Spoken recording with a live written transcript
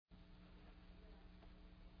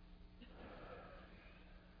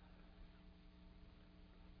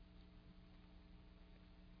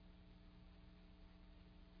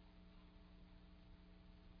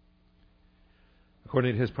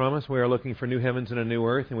According to His promise, we are looking for new heavens and a new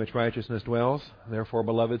earth in which righteousness dwells. Therefore,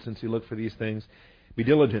 beloved, since you look for these things, be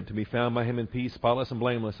diligent to be found by Him in peace, spotless and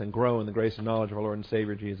blameless, and grow in the grace and knowledge of our Lord and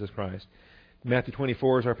Savior, Jesus Christ. Matthew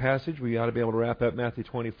 24 is our passage. We ought to be able to wrap up Matthew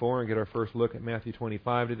 24 and get our first look at Matthew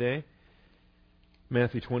 25 today.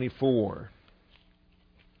 Matthew 24.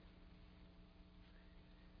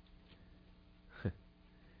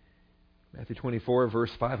 Matthew 24,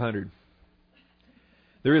 verse 500.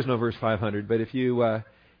 There is no verse 500, but if you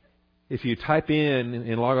type in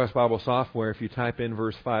Logos Bible software, if you type in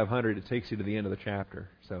verse 500, it takes you to the end of the chapter.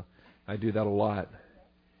 So I do that a lot.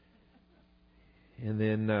 And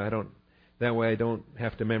then that way I don't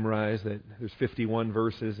have to memorize that there's 51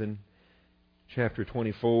 verses in chapter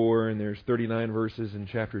 24, and there's 39 verses in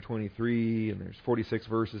chapter 23, and there's 46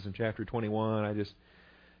 verses in chapter 21. I just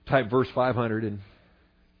type verse 500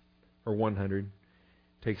 or 100.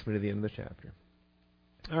 Takes me to the end of the chapter.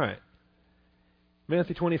 All right.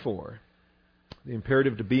 Matthew 24. The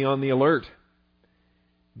imperative to be on the alert.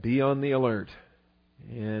 Be on the alert.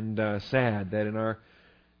 And sad that in our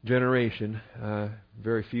generation,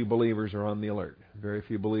 very few believers are on the alert. Very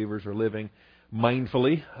few believers are living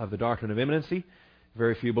mindfully of the doctrine of imminency.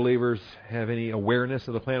 Very few believers have any awareness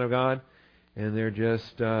of the plan of God. And they're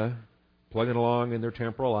just plugging along in their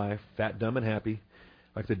temporal life, fat, dumb, and happy,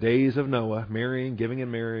 like the days of Noah, marrying, giving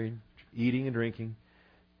and marrying, eating and drinking,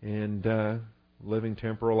 and living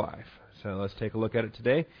temporal life. So let's take a look at it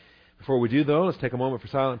today. Before we do, though, let's take a moment for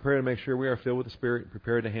silent prayer to make sure we are filled with the Spirit and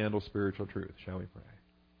prepared to handle spiritual truth. Shall we pray?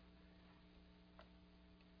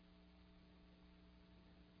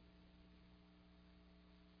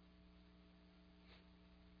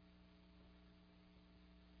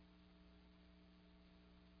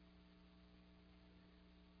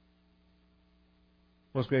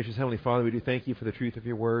 Most gracious Heavenly Father, we do thank You for the truth of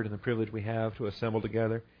Your Word and the privilege we have to assemble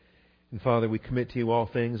together. And Father, we commit to You all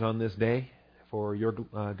things on this day for Your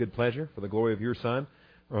good pleasure, for the glory of Your Son,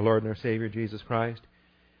 our Lord and our Savior, Jesus Christ.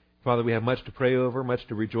 Father, we have much to pray over, much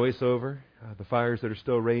to rejoice over, the fires that are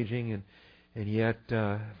still raging, and yet,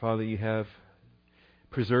 Father, You have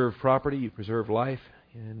preserved property, You preserved life,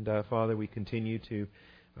 and Father, we continue to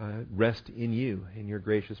rest in You, in Your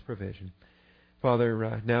gracious provision.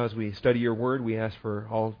 Father, now as we study Your Word, we ask for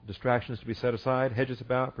all distractions to be set aside, hedge us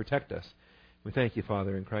about, protect us. We thank You,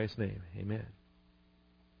 Father, in Christ's name. Amen.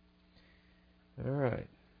 All right.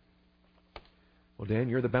 Well, Dan,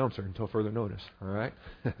 you're the bouncer until further notice, all right?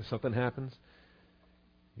 If something happens,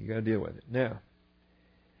 you got to deal with it. Now,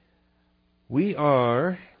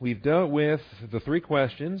 we've dealt with the three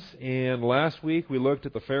questions, and last week we looked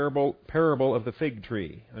at the parable of the fig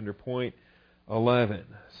tree under point 11.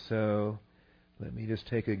 So let me just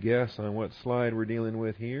take a guess on what slide we're dealing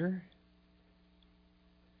with here.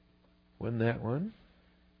 Wasn't that one?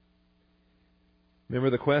 Remember,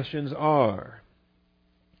 the questions are,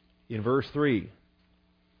 in verse 3,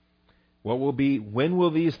 when will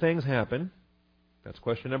these things happen? That's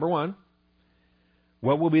question number 1.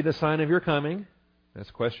 What will be the sign of Your coming? That's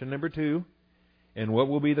question number 2. And what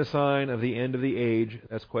will be the sign of the end of the age?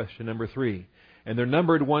 That's question number 3. And they're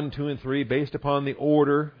numbered 1, 2, and 3 based upon the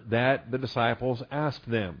order that the disciples asked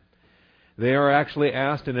them. They are actually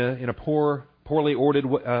asked in a poorly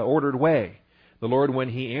ordered way. The Lord, when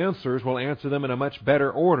He answers, will answer them in a much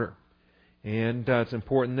better order. And it's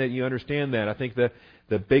important that you understand that. I think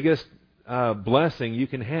the biggest blessing you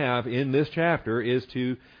can have in this chapter is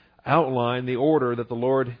to outline the order that the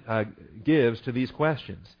Lord gives to these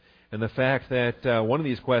questions. And the fact that one of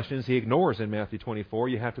these questions He ignores in Matthew 24,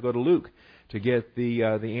 you have to go to Luke to get the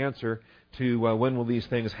answer to when will these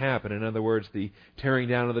things happen. In other words, the tearing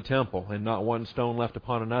down of the temple and not one stone left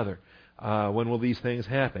upon another. When will these things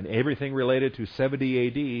happen? Everything related to 70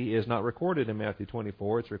 A.D. is not recorded in Matthew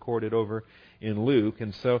 24. It's recorded over in Luke.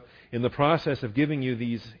 And so in the process of giving you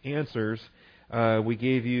these answers, we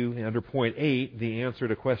gave you, under point 8, the answer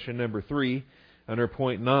to question number 3. Under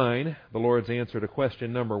point 9, the Lord's answer to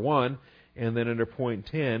question number 1. And then under point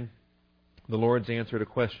 10, the Lord's answer to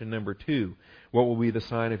question number 2. What will be the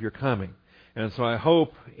sign of Your coming? And so I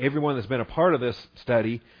hope everyone that's been a part of this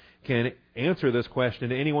study can answer this question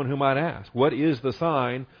to anyone who might ask. What is the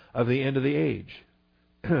sign of the end of the age?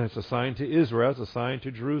 It's a sign to Israel. It's a sign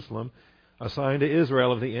to Jerusalem. A sign to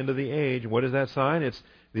Israel of the end of the age. What is that sign? It's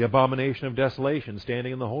the abomination of desolation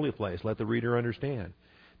standing in the holy place. Let the reader understand.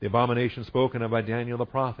 The abomination spoken of by Daniel the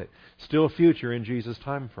prophet. Still future in Jesus'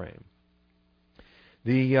 time frame.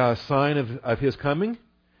 The sign of His coming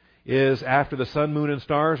is after the sun, moon, and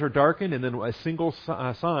stars are darkened, and then a single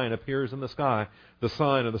sign appears in the sky, the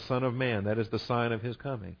sign of the Son of Man. That is the sign of His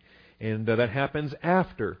coming. And that happens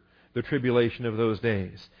after the tribulation of those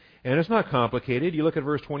days. And it's not complicated. You look at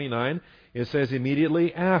verse 29, it says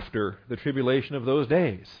immediately after the tribulation of those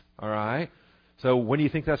days. All right? So when do you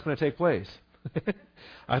think that's going to take place?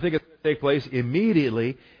 I think it's going to take place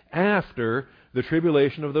immediately after the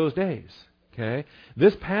tribulation of those days. Okay?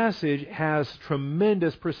 This passage has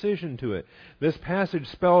tremendous precision to it. This passage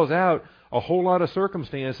spells out a whole lot of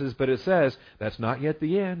circumstances, but it says, that's not yet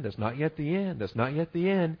the end, that's not yet the end, that's not yet the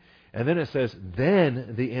end. And then it says,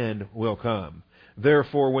 then the end will come.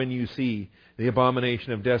 Therefore, when you see the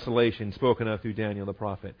abomination of desolation spoken of through Daniel the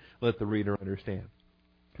prophet, let the reader understand.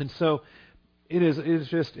 And so,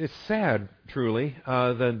 it's sad, truly,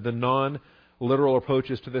 the non-literal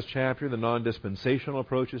approaches to this chapter, the non-dispensational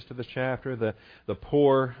approaches to this chapter, the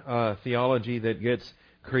poor theology that gets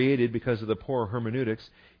created because of the poor hermeneutics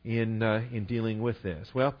in dealing with this.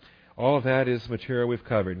 Well, all of that is material we've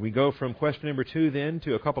covered. We go from question number 2 then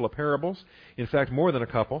to a couple of parables. In fact, more than a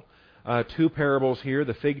couple. 2 parables here,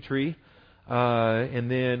 the fig tree, and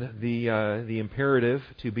then the imperative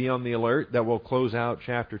to be on the alert that will close out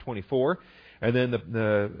chapter 24. And then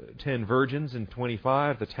the 10 virgins in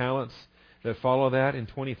 25, the talents that follow that in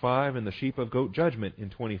 25, and the sheep of goat judgment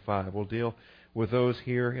in 25. We'll deal with those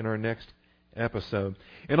here in our next episode.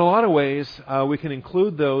 In a lot of ways, we can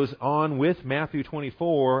include those on with Matthew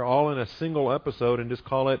 24 all in a single episode and just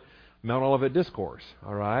call it Mount Olivet Discourse.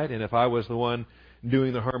 All right? And if I was the one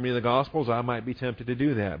doing the harmony of the Gospels, I might be tempted to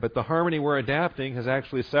do that. But the harmony we're adapting has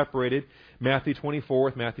actually separated Matthew 24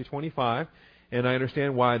 with Matthew 25, and I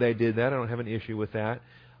understand why they did that. I don't have an issue with that.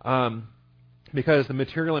 Because the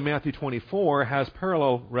material in Matthew 24 has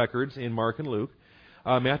parallel records in Mark and Luke.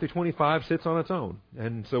 Matthew 25 sits on its own.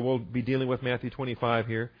 And so we'll be dealing with Matthew 25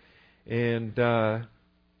 here. And, some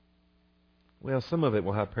of it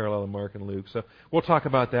will have parallel in Mark and Luke. So we'll talk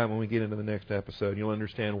about that when we get into the next episode. You'll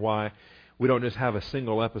understand why we don't just have a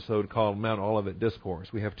single episode called Mount Olivet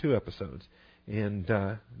Discourse. We have 2 episodes and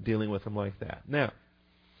dealing with them like that. Now,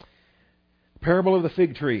 parable of the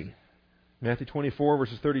fig tree. Matthew 24,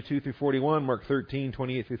 verses 32 through 41, Mark 13,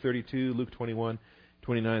 28 through 32, Luke 21,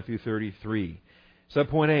 29 through 33.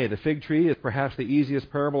 Subpoint A, the fig tree is perhaps the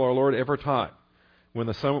easiest parable our Lord ever taught. When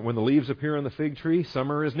the leaves appear on the fig tree,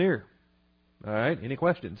 summer is near. All right, any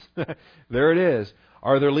questions? There it is.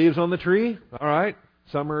 Are there leaves on the tree? All right,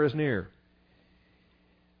 summer is near.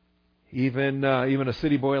 Even a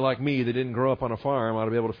city boy like me that didn't grow up on a farm ought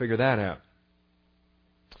to be able to figure that out.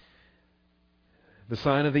 The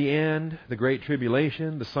sign of the end, the great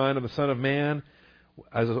tribulation, the sign of the Son of Man,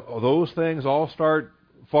 as those things all start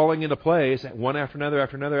falling into place, one after another,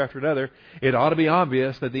 after another, after another, it ought to be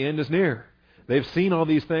obvious that the end is near. They've seen all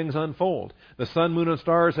these things unfold. The sun, moon, and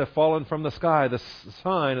stars have fallen from the sky. The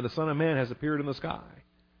sign of the Son of Man has appeared in the sky.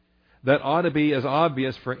 That ought to be as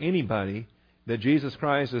obvious for anybody that Jesus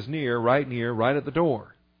Christ is near, right at the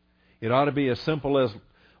door. It ought to be as simple as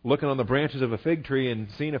looking on the branches of a fig tree and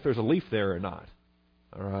seeing if there's a leaf there or not.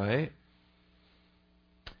 All right?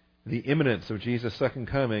 The imminence of Jesus' second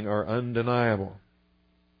coming are undeniable.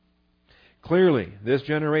 Clearly, this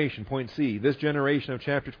generation, point C, this generation of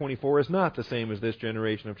chapter 24 is not the same as this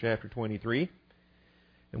generation of chapter 23.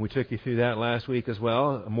 And we took you through that last week as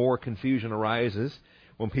well. More confusion arises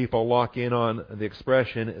when people lock in on the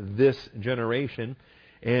expression, this generation,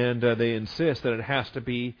 and they insist that it has to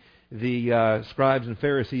be the scribes and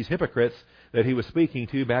Pharisees, hypocrites, that he was speaking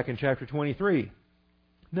to back in chapter 23.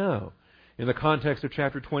 No. In the context of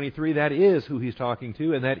chapter 23, that is who he's talking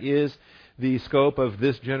to, and that is the scope of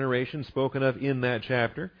this generation spoken of in that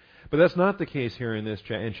chapter. But that's not the case here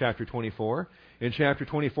in chapter 24. In chapter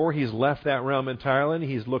 24, he's left that realm entirely.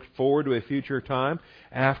 He's looked forward to a future time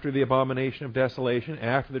after the abomination of desolation,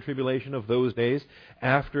 after the tribulation of those days,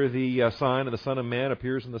 after the sign of the Son of Man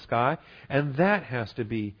appears in the sky. And that has to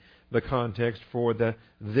be the context for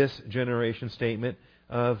this generation statement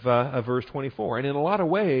of verse 24. And in a lot of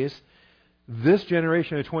ways, this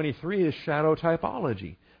generation of 23 is shadow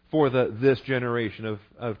typology for this generation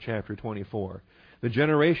of chapter 24. The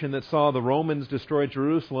generation that saw the Romans destroy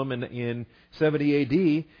Jerusalem in 70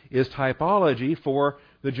 A.D. is typology for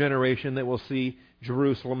the generation that will see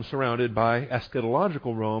Jerusalem surrounded by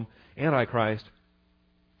eschatological Rome, Antichrist,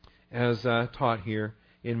 as taught here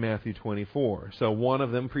in Matthew 24. So one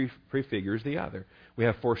of them prefigures the other. We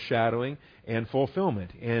have foreshadowing and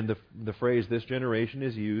fulfillment. And the phrase this generation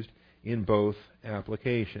is used in both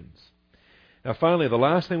applications. Now finally, the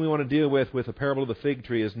last thing we want to deal with the parable of the fig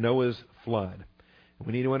tree is Noah's flood.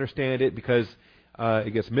 We need to understand it because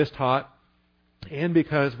it gets mistaught and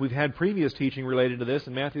because we've had previous teaching related to this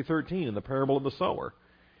in Matthew 13, in the parable of the sower.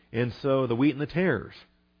 And so the wheat and the tares,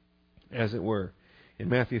 as it were, in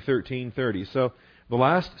Matthew 13:30. So The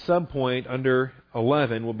last subpoint under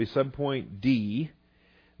 11 will be subpoint D.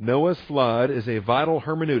 Noah's flood is a vital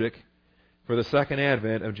hermeneutic for the second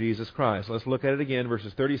advent of Jesus Christ. Let's look at it again,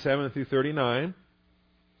 verses 37 through 39.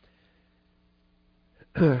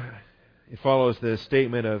 It follows the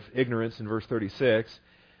statement of ignorance in verse 36.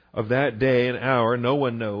 Of that day and hour no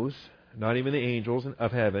one knows, not even the angels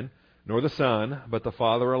of heaven, nor the Son, but the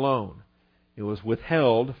Father alone. It was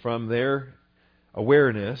withheld from their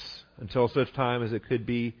awareness until such time as it could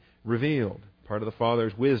be revealed. Part of the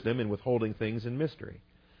Father's wisdom in withholding things in mystery.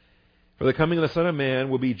 For the coming of the Son of Man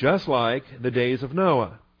will be just like the days of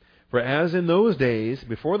Noah. For as in those days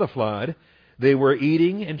before the flood, they were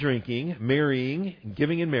eating and drinking, marrying, and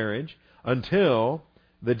giving in marriage, until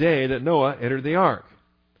the day that Noah entered the ark.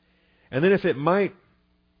 And then if it might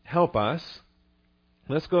help us,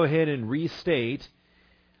 let's go ahead and restate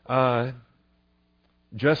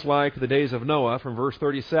just like the days of Noah from verse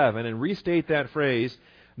 37, and restate that phrase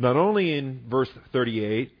not only in verse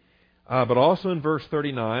 38, but also in verse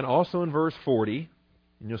 39, also in verse 40,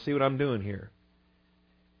 and you'll see what I'm doing here.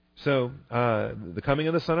 So, the coming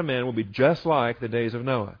of the Son of Man will be just like the days of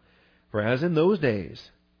Noah. For as in those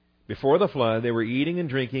days, before the flood, they were eating and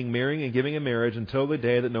drinking, marrying and giving in marriage until the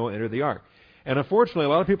day that Noah entered the ark. And unfortunately, a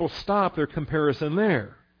lot of people stop their comparison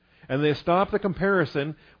there. And they stop the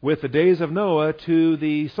comparison with the days of Noah to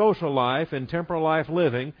the social life and temporal life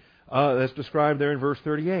living that's described there in verse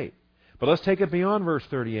 38. But let's take it beyond verse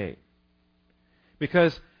 38.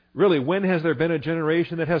 Because really, when has there been a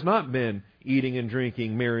generation that has not been eating and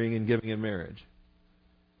drinking, marrying and giving in marriage?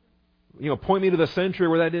 Point me to the century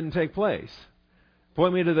where that didn't take place.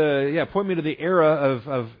 Point me to the era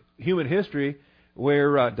of human history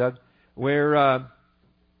where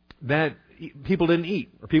that people didn't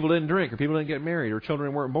eat, or people didn't drink, or people didn't get married, or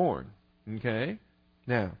children weren't born. Okay?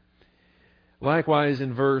 Now, likewise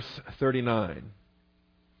in verse 39,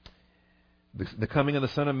 the coming of the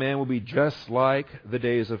Son of Man will be just like the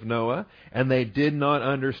days of Noah, and they did not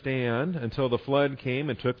understand until the flood came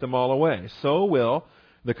and took them all away. So will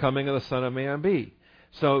the coming of the Son of Man be.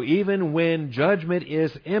 So even when judgment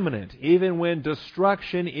is imminent, even when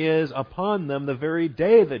destruction is upon them, the very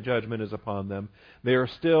day that judgment is upon them, they are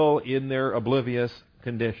still in their oblivious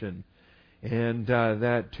condition. And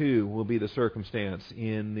that too will be the circumstance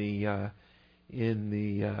in the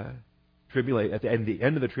tribulation, at the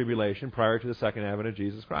end of the tribulation, prior to the second advent of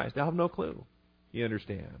Jesus Christ. They'll have no clue. You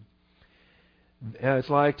understand? It's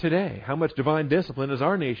like today. How much divine discipline does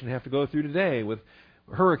our nation have to go through today with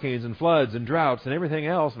hurricanes and floods and droughts and everything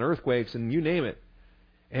else and earthquakes and you name it?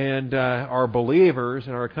 And our believers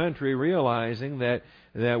in our country realizing that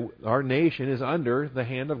our nation is under the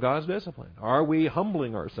hand of God's discipline. Are we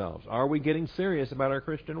humbling ourselves? Are we getting serious about our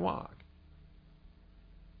Christian walk?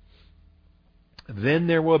 Then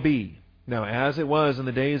there will be, now as it was in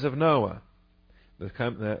the days of Noah,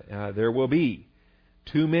 there will be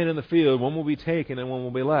 2 men in the field, one will be taken and one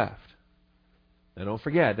will be left. Now don't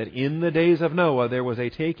forget that in the days of Noah there was a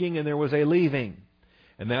taking and there was a leaving.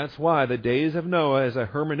 And that's why the days of Noah is a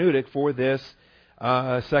hermeneutic for this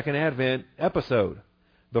second advent episode.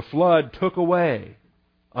 The flood took away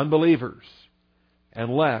unbelievers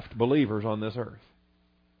and left believers on this earth.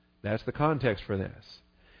 That's the context for this.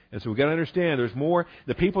 And so we've got to understand there's more.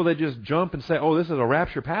 The people that just jump and say, oh, this is a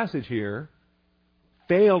rapture passage here,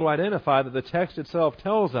 fail to identify that the text itself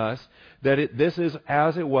tells us that this is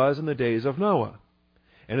as it was in the days of Noah.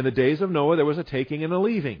 And in the days of Noah, there was a taking and a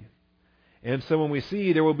leaving. And so when we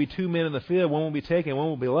see there will be 2 men in the field, one will be taken, one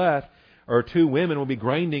will be left, or 2 women will be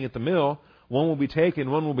grinding at the mill, one will be taken,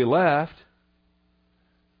 one will be left,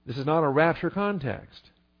 this is not a rapture context.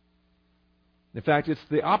 In fact, it's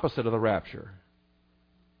the opposite of the rapture,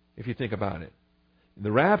 if you think about it. In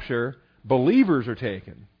the rapture, believers are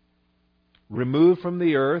taken, removed from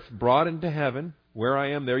the earth, brought into heaven. Where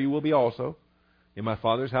I am, there you will be also. In my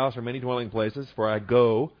Father's house are many dwelling places, for I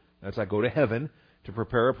go to heaven, to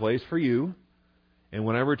prepare a place for you. And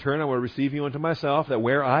when I return, I will receive you unto myself, that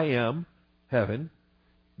where I am, heaven,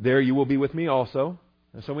 there you will be with me also.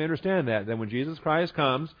 And so we understand that when Jesus Christ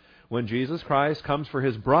comes for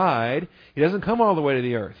His bride, He doesn't come all the way to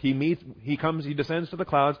the earth. He descends to the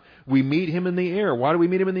clouds. We meet Him in the air. Why do we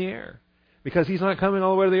meet Him in the air? Because He's not coming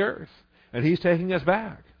all the way to the earth. And He's taking us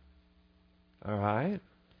back. All right?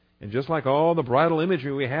 And just like all the bridal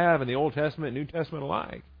imagery we have in the Old Testament and New Testament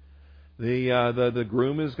alike, the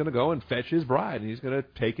groom is going to go and fetch his bride, and he's going to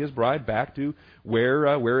take his bride back to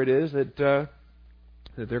where it is that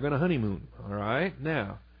they're going to honeymoon. All right?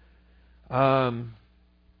 Now,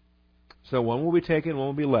 so one will be taken, one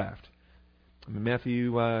will be left. I'm in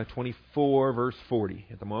Matthew 24, verse 40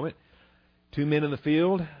 at the moment. 2 men in the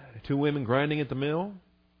field, two women grinding at the mill.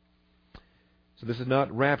 So this is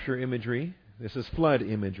not rapture imagery. This is flood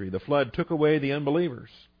imagery. The flood took away the unbelievers.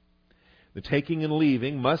 The taking and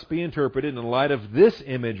leaving must be interpreted in light of this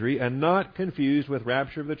imagery and not confused with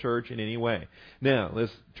rapture of the church in any way. Now,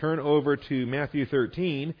 let's turn over to Matthew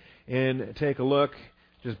 13 and take a look,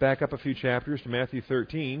 just back up a few chapters to Matthew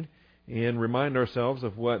 13 and remind ourselves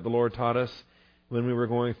of what the Lord taught us when we were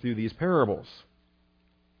going through these parables.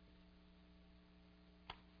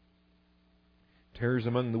 Tares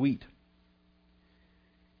among the wheat.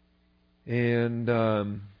 And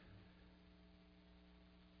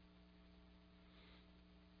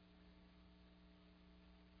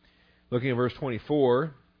looking at verse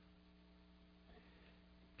 24,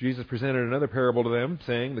 Jesus presented another parable to them,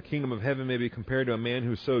 saying, "The kingdom of heaven may be compared to a man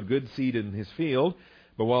who sowed good seed in his field,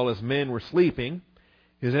 but while his men were sleeping,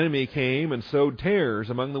 his enemy came and sowed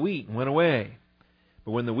tares among the wheat and went away.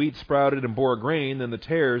 But when the wheat sprouted and bore grain, then the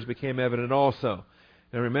tares became evident also."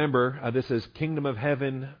 Now remember, this is kingdom of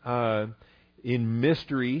heaven in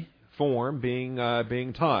mystery form being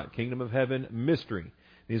taught. Kingdom of heaven mystery.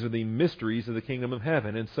 These are the mysteries of the kingdom of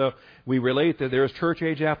heaven. And so we relate that there is church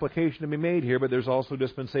age application to be made here, but there's also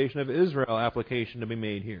dispensation of Israel application to be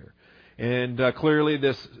made here. And clearly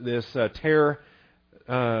this tare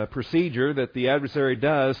procedure that the adversary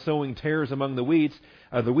does, sowing tares among the wheat,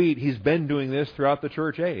 he's been doing this throughout the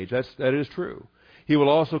church age. That is true. He will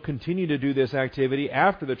also continue to do this activity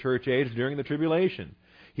after the church age during the tribulation.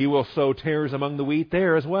 He will sow tares among the wheat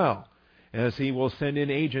there as well, as he will send in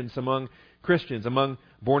agents among Christians, among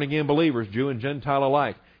born-again believers, Jew and Gentile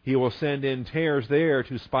alike. He will send in tares there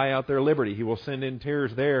to spy out their liberty. He will send in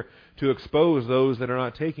tares there to expose those that are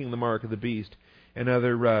not taking the mark of the beast and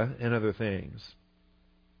other things.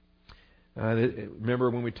 Remember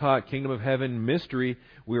when we taught Kingdom of Heaven mystery,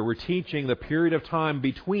 we were teaching the period of time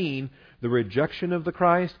between the rejection of the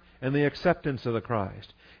Christ and the acceptance of the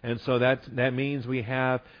Christ. And so that means we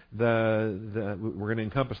have we're going to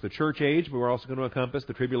encompass the church age, but we're also going to encompass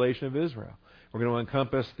the tribulation of Israel. We're going to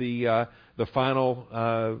encompass the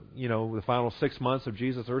final 6 months of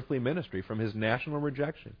Jesus' earthly ministry, from his national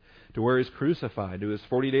rejection to where he's crucified, to his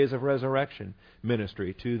 40 days of resurrection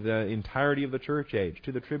ministry, to the entirety of the church age,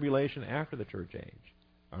 to the tribulation after the church age.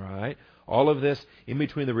 All right? All of this in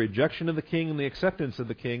between the rejection of the king and the acceptance of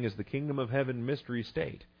the king is the kingdom of heaven mystery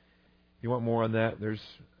state. If you want more on that, there's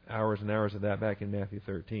hours and hours of that back in Matthew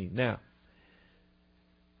 13. Now,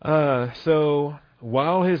 so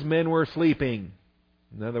while his men were sleeping,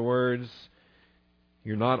 in other words,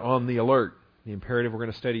 you're not on the alert. The imperative we're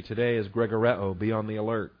going to study today is gregoreo, be on the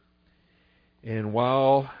alert. And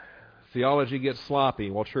while theology gets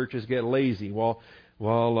sloppy, while churches get lazy,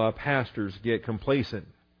 while pastors get complacent,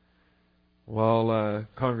 while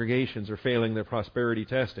congregations are failing their prosperity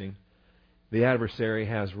testing, the adversary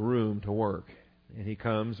has room to work. And he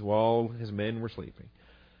comes while his men were sleeping.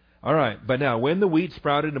 All right, but now, when the wheat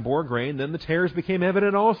sprouted and bore grain, then the tares became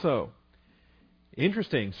evident also.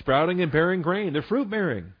 Interesting, sprouting and bearing grain. They're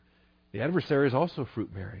fruit-bearing. The adversary is also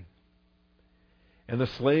fruit-bearing. And the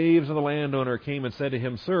slaves of the landowner came and said to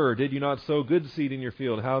him, "Sir, did you not sow good seed in your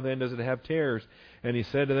field? How then does it have tares?" And he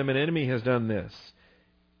said to them, "An enemy has done this."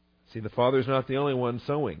 See, the father's not the only one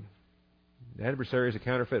sowing. The adversary is a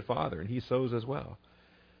counterfeit father, and he sows as well.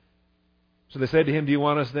 So they said to him, "Do you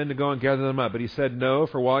want us then to go and gather them up?" But he said, "No,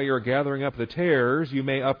 for while you are gathering up the tares, you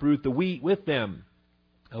may uproot the wheat with them.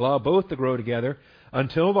 Allow both to grow together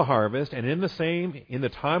until the harvest, and in the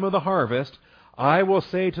time of the harvest, I will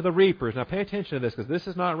say to the reapers." Now pay attention to this, because this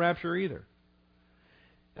is not rapture either.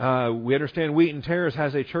 We understand wheat and tares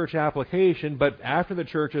has a church application, but after the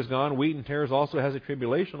church is gone, wheat and tares also has a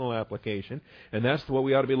tribulational application, and that's what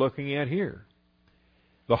we ought to be looking at here.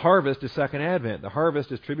 The harvest is second advent. The harvest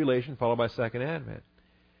is tribulation followed by second advent.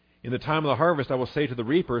 In the time of the harvest, I will say to the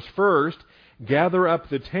reapers, "First, gather up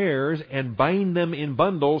the tares and bind them in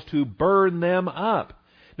bundles to burn them up."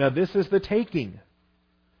 Now this is the taking.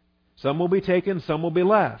 Some will be taken, some will be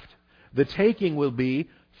left. The taking will be,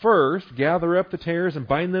 first, gather up the tares and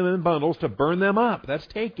bind them in bundles to burn them up. That's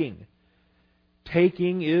taking.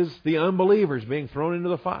 Taking is the unbelievers being thrown into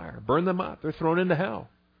the fire. Burn them up. They're thrown into hell.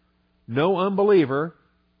 No unbeliever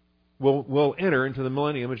will enter into the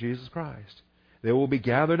millennium of Jesus Christ. They will be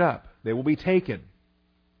gathered up. They will be taken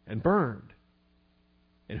and burned.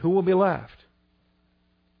 And who will be left?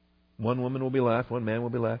 One woman will be left. One man will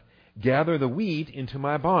be left. "Gather the wheat into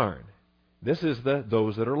my barn." This is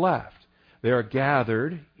those that are left. They are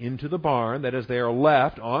gathered into the barn. That is, they are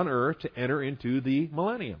left on earth to enter into the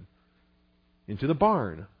millennium, into the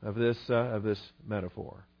barn of this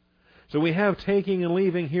metaphor. So we have taking and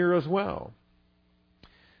leaving here as well.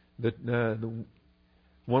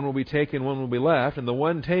 One will be taken, one will be left. And the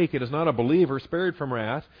one taken is not a believer spared from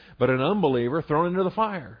wrath, but an unbeliever thrown into the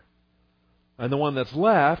fire. And the one that's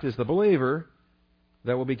left is the believer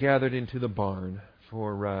that will be gathered into the barn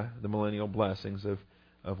for the millennial blessings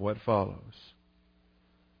of what follows.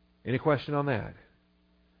 Any question on that?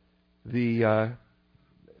 The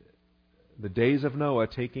days of Noah,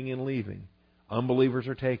 taking and leaving. Unbelievers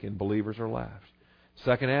are taken, believers are left.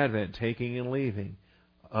 Second Advent, taking and leaving.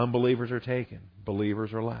 Unbelievers are taken,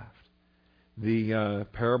 believers are left. The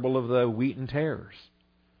parable of the wheat and tares.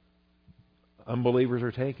 Unbelievers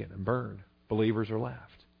are taken and burned. Believers are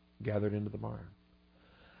left, gathered into the barn.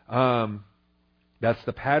 That's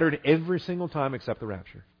the pattern every single time except the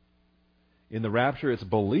rapture. In the rapture, it's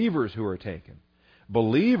believers who are taken.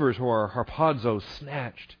 Believers who are harpazo,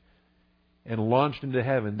 snatched and launched into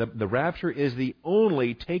heaven. The rapture is the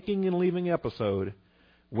only taking and leaving episode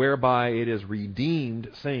whereby it is redeemed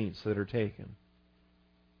saints that are taken,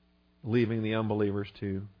 leaving the unbelievers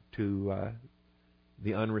to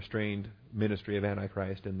the unrestrained ministry of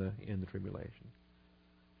Antichrist in the tribulation.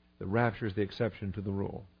 The rapture is the exception to the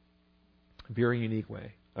rule. Very unique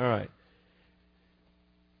way. All right.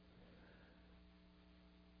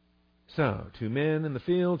 So, 2 men in the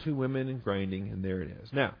field, 2 women in grinding, and there it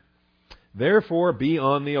is. Now, therefore be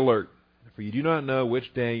on the alert, for you do not know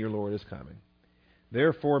which day your Lord is coming.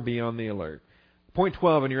 Therefore be on the alert. Point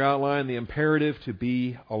 12 in your outline, the imperative to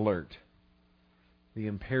be alert. The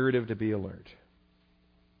imperative to be alert.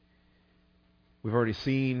 We've already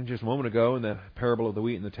seen just a moment ago in the parable of the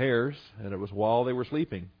wheat and the tares, and it was while they were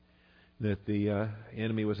sleeping that the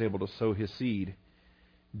enemy was able to sow his seed.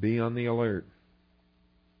 Be on the alert.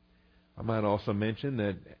 I might also mention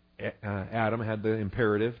that Adam had the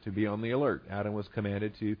imperative to be on the alert. Adam was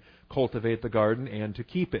commanded to cultivate the garden and to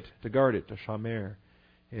keep it, to guard it, to shamer.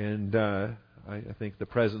 And I think the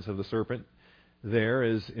presence of the serpent there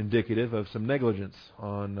is indicative of some negligence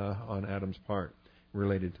on Adam's part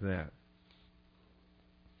related to that.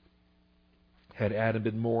 Had Adam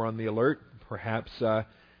been more on the alert, perhaps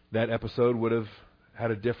that episode would have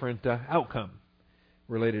had a different outcome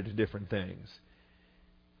related to different things.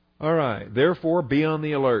 All right, therefore be on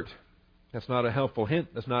the alert. That's not a helpful hint.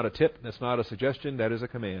 That's not a tip. That's not a suggestion. That is a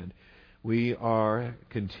command. We are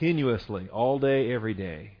continuously, all day, every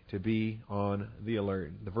day, to be on the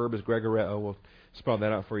alert. The verb is gregoreo. We'll spell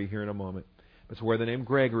that out for you here in a moment. That's where the name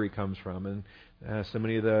Gregory comes from. And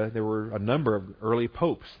there were a number of early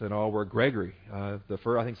popes that all were Gregory. I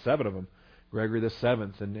think 7 of them. Gregory the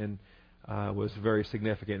Seventh, and was very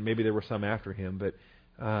significant. Maybe there were some after him, but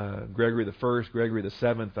Gregory the First, Gregory the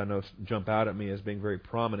Seventh, I know jump out at me as being very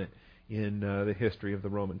prominent in the history of the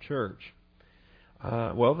Roman Church.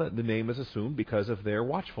 The name is assumed because of their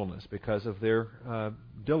watchfulness, because of their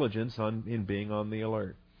diligence in being on the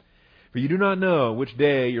alert. For you do not know which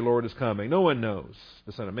day your Lord is coming. No one knows.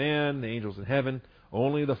 The Son of Man, the angels in heaven,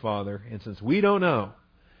 only the Father. And since we don't know,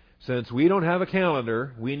 since we don't have a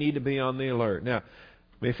calendar, we need to be on the alert. Now,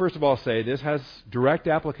 let me first of all say this has direct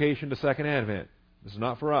application to Second Advent. This is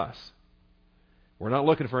not for us. We're not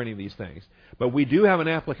looking for any of these things. But we do have an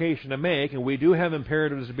application to make, and we do have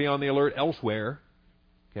imperatives to be on the alert elsewhere.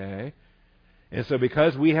 Okay? And so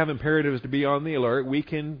because we have imperatives to be on the alert, we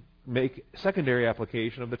can make secondary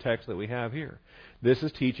application of the text that we have here. This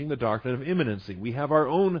is teaching the doctrine of imminency. We have our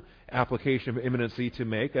own application of imminency to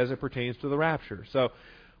make as it pertains to the rapture. So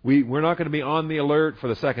we're not going to be on the alert for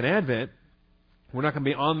the Second Advent. We're not going to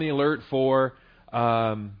be on the alert for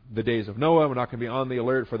the days of Noah. We're not going to be on the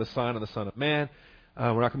alert for the sign of the Son of Man.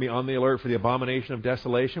 We're not going to be on the alert for the abomination of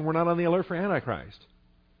desolation. We're not on the alert for Antichrist.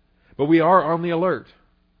 But we are on the alert.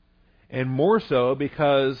 And more so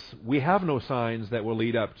because we have no signs that will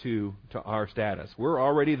lead up to our status. We're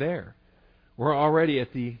already there. We're already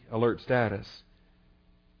at the alert status.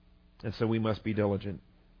 And so we must be diligent.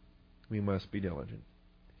 We must be diligent.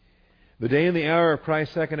 The day and the hour of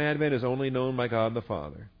Christ's second advent is only known by God the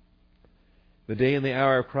Father. The day and the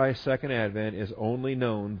hour of Christ's second advent is only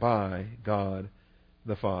known by God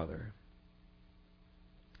the Father.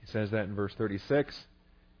 He says that in verse 36.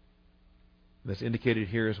 That's indicated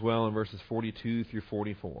here as well in verses 42 through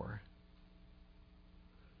 44.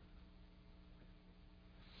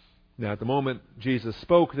 Now, at the moment Jesus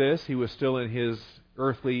spoke this, he was still in his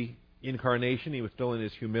earthly incarnation. He was still in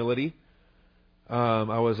his humility.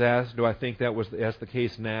 I was asked, do I think that's the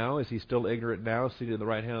case now? Is he still ignorant now, seated at the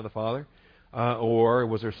right hand of the Father? Or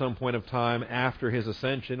was there some point of time after his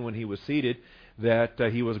ascension when he was seated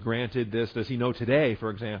that he was granted this? Does he know today, for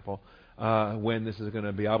example, when this is going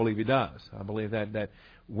to be? I believe he does. I believe that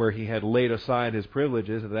where he had laid aside his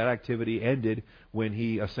privileges, that activity ended when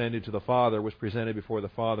he ascended to the Father, was presented before the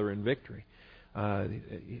Father in victory.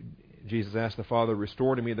 Jesus asked the Father,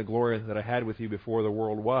 "Restore to me the glory that I had with you before the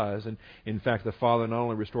world was." And in fact, the Father not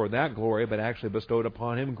only restored that glory, but actually bestowed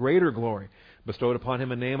upon him greater glory, bestowed upon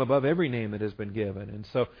him a name above every name that has been given. And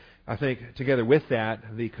so I think together with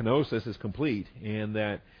that, the kenosis is complete, and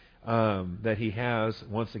that he has,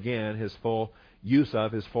 once again, his full use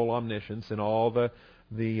of, his full omniscience and all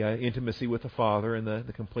the intimacy with the Father and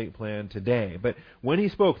the complete plan today. But when he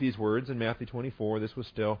spoke these words in Matthew 24, this was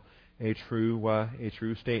still a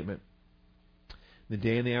true statement. The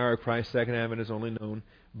day and the hour of Christ's second advent is only known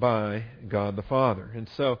by God the Father. And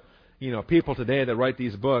so, people today that write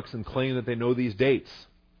these books and claim that they know these dates,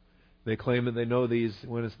 they claim that they know these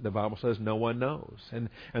when the Bible says no one knows. And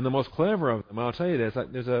the most clever of them, I'll tell you this,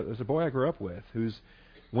 there's a boy I grew up with who's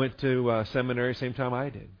went to seminary same time I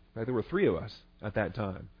did. In fact, there were 3 of us at that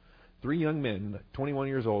time. 3 young men, 21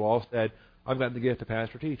 years old, all said, "I've got the gift of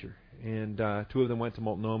pastor-teacher." And 2 of them went to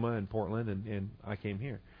Multnomah and Portland, and I came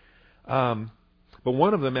here. But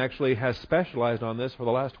one of them actually has specialized on this for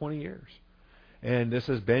the last 20 years. And this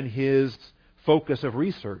has been his focus of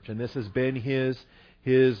research, and this has been his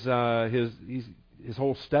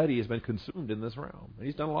whole study has been consumed in this realm. And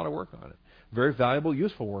he's done a lot of work on it. Very valuable,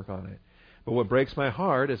 useful work on it. But what breaks my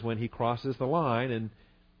heart is when he crosses the line and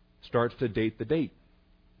starts to date the date.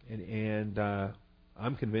 And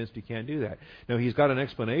I'm convinced he can't do that. Now, he's got an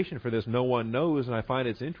explanation for this. No one knows, and I find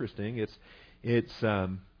it's interesting.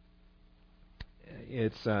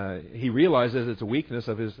 He realizes it's a weakness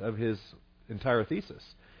of his entire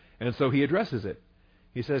thesis, and so he addresses it.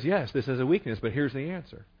 He says, "Yes, this is a weakness, but here's the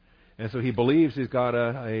answer." And so he believes he's got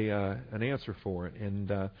an answer for it,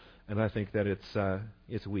 and I think that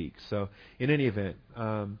it's weak. So in any event,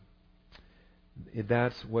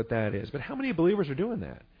 that's what that is. But how many believers are doing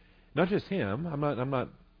that? Not just him. I'm not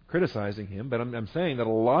criticizing him, but I'm saying that a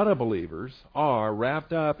lot of believers are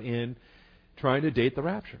wrapped up in trying to date the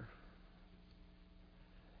rapture.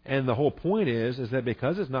 And the whole point is that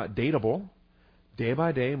because it's not datable, day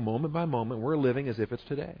by day, moment by moment, we're living as if it's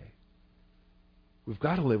today. We've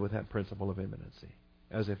got to live with that principle of imminency,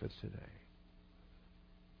 as if it's today.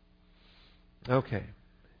 Okay.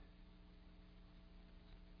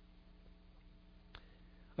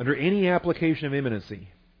 Under any application of imminency,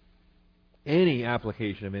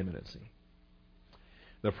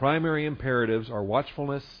 the primary imperatives are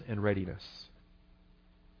watchfulness and readiness.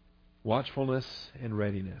 Watchfulness and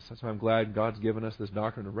readiness. That's why I'm glad God's given us this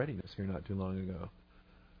doctrine of readiness here not too long ago.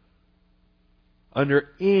 Under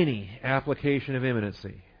any application of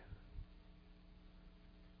imminency,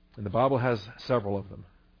 and the Bible has several of them,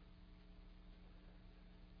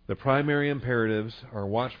 the primary imperatives are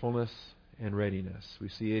watchfulness and readiness. We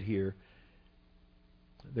see it here.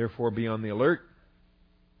 Therefore, be on the alert.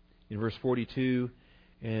 In verse 42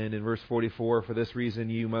 and in verse 44, for this reason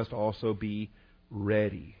you must also be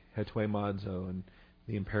ready. Hetwemazo, and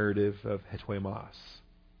the imperative of hetwemos.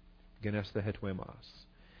 Genesta hetwemos.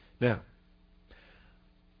 Now,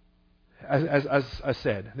 as I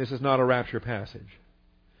said, this is not a rapture passage.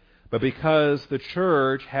 But because the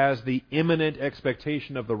church has the imminent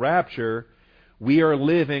expectation of the rapture, we are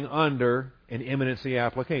living under an imminency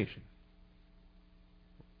application.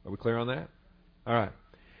 Are we clear on that? All right.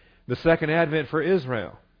 The second advent for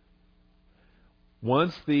Israel.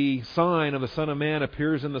 Once the sign of the Son of Man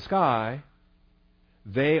appears in the sky,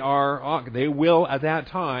 they will at that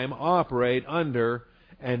time operate under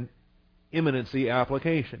an imminency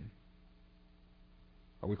application.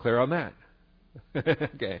 Are we clear on that?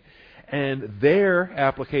 Okay. And their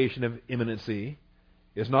application of imminency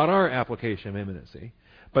is not our application of imminency,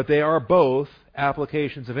 but they are both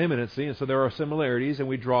applications of imminency, and so there are similarities, and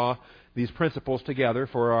we draw these principles together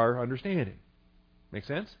for our understanding. Make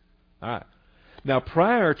sense? All right. Now,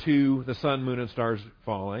 prior to the sun, moon, and stars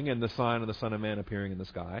falling and the sign of the Son of Man appearing in the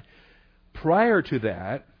sky, prior to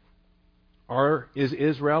that, is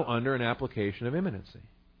Israel under an application of imminency?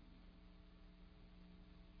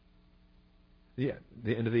 Yeah,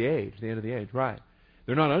 the end of the age, right.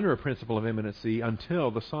 They're not under a principle of imminency until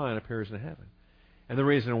the sign appears in heaven. And the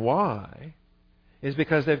reason why is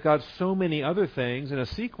because they've got so many other things and a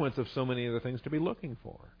sequence of so many other things to be looking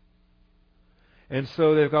for. And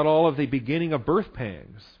so they've got all of the beginning of birth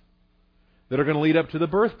pangs that are going to lead up to the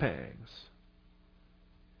birth pangs.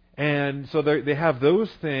 And so they have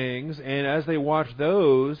those things, and as they watch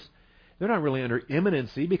those, they're not really under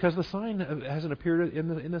imminency because the sign hasn't appeared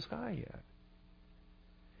in the sky yet.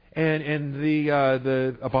 And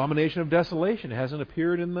the abomination of desolation hasn't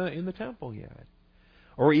appeared in the temple yet.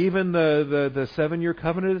 Or even the 7-year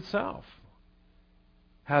covenant itself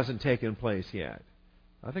hasn't taken place yet.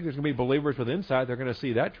 I think there's going to be believers with insight. They're going to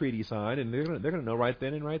see that treaty signed, and they're going to know right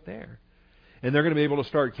then and right there. And they're going to be able to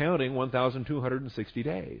start counting 1,260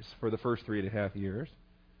 days for the first 3.5 years.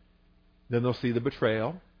 Then they'll see the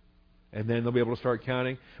betrayal. And then they'll be able to start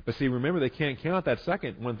counting. But see, remember, they can't count that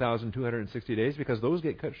second 1,260 days because those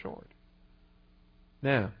get cut short.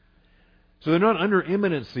 Now, so they're not under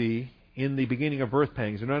imminency in the beginning of birth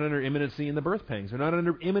pangs. They're not under imminency in the birth pangs. They're not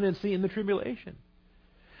under imminency in the tribulation.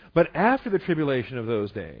 But after the tribulation of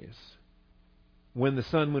those days, when the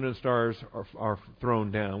sun, moon, and stars are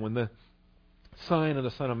thrown down, when the sign of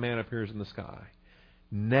the Son of Man appears in the sky,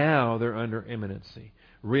 now they're under imminency.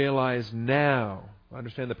 Realize now,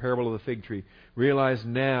 understand the parable of the fig tree, realize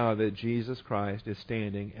now that Jesus Christ is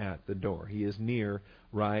standing at the door. He is near,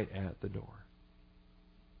 right at the door.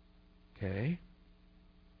 Okay?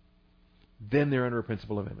 Then they're under a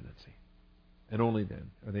principle of imminency. And only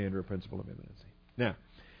then are they under a principle of imminency. Now,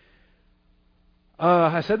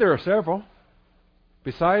 I said there are several.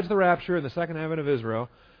 Besides the rapture and the second advent of Israel,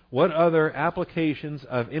 what other applications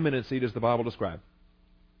of imminency does the Bible describe?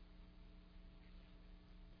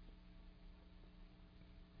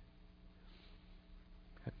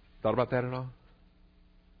 Thought about that at all?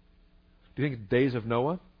 Do you think the days of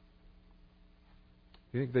Noah?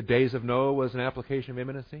 Do you think the days of Noah was an application of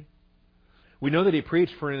imminency? We know that he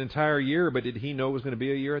preached for an entire year, but did he know it was going to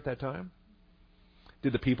be a year at that time?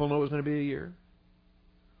 Did the people know it was going to be a year?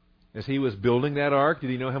 As he was building that ark,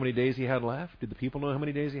 did he know how many days he had left? Did the people know how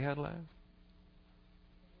many days he had left?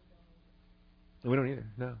 We don't either.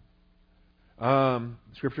 No.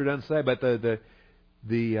 Scripture doesn't say, but I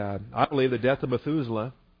believe the death of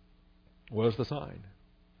Methuselah was the sign,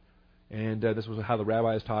 and this was how the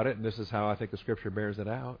rabbis taught it, and this is how I think the Scripture bears it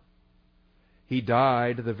out. He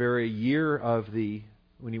died the very year of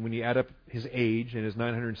when you add up his age in his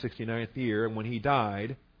 969th year, and when he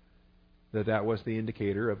died, that was the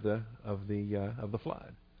indicator of the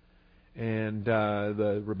flood. And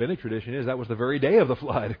the rabbinic tradition is that was the very day of the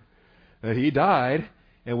flood. That he died,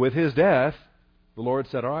 and with his death, the Lord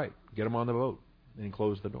said, all right, get him on the boat, and he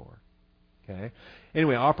closed the door. Okay.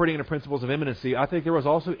 Anyway, operating in the principles of imminency, I think there was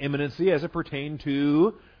also imminency as it pertained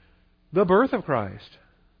to the birth of Christ.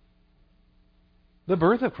 The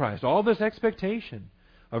birth of Christ. All this expectation.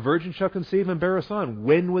 A virgin shall conceive and bear a son.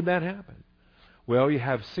 When would that happen? Well, you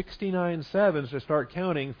have 69 sevens to start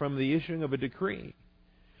counting from the issuing of a decree.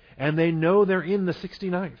 And they know they're in the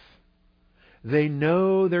 69th. They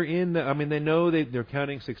know they're in they know they're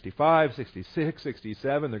counting 65, 66,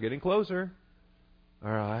 67. They're getting closer.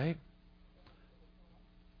 All right.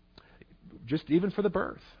 Just even for the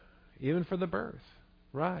birth. Even for the birth.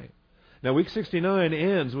 Right. Now, week 69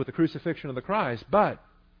 ends with the crucifixion of the Christ, but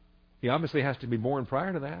he obviously has to be born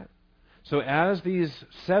prior to that. So as these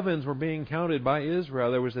sevens were being counted by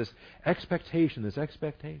Israel, there was this expectation.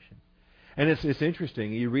 And it's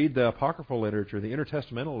interesting. You read the apocryphal literature, the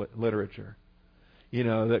intertestamental literature,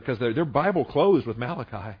 because their Bible closed with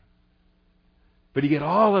Malachi. But you get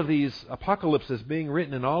all of these apocalypses being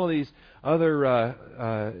written and all of these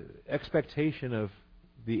other expectation of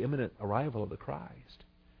the imminent arrival of the Christ.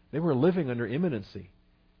 They were living under imminency.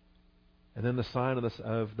 And then the sign of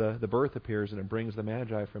the birth appears, and it brings the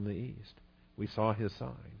Magi from the east. We saw his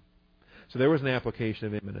sign. So there was an application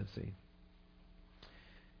of imminency.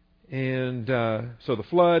 And so the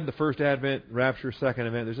flood, the first advent, rapture, second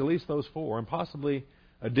advent, there's at least those four, and possibly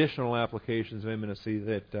additional applications of imminency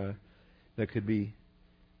that could be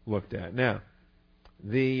looked at. Now,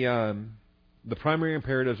 the primary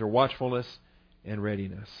imperatives are watchfulness and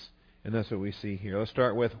readiness. And that's what we see here. Let's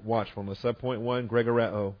start with watchfulness. Subpoint 1,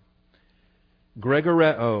 Gregoreo.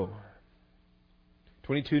 Gregoreo.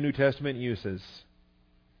 22 New Testament uses.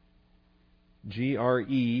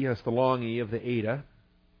 G-R-E, that's the long E of the eta.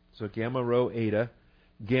 So gamma rho eta.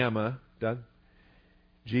 Gamma, Doug.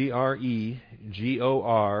 G-R-E-G-O-R-E-O.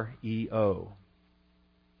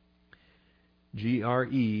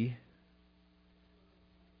 G-R-E-G-O-R-E-O.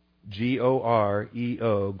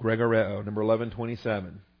 Gregoreo, number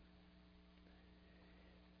 1127.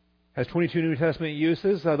 Has 22 New Testament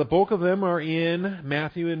uses. The bulk of them are in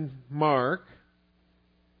Matthew and Mark.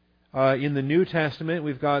 In the New Testament,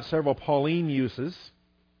 we've got several Pauline uses.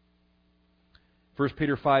 1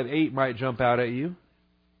 Peter 5:8 might jump out at you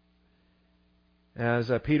as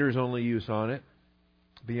Peter's only use on it.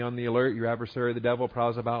 Be on the alert, your adversary, the devil,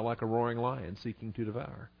 prowls about like a roaring lion, seeking to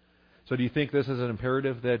devour. So do you think this is an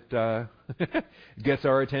imperative that gets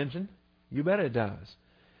our attention? You bet it does.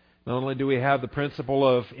 Not only do we have the principle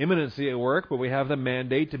of imminency at work, but we have the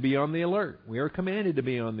mandate to be on the alert. We are commanded to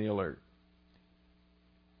be on the alert.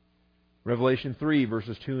 Revelation 3,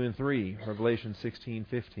 verses 2 and 3. Revelation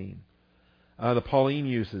 16:15. The Pauline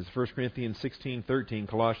uses, 1 Corinthians 16:13,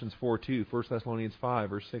 Colossians 4:2, 1 Thessalonians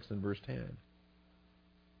 5, verse 6 and verse 10.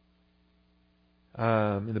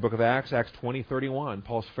 In the book of Acts, Acts 20:31,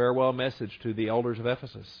 Paul's farewell message to the elders of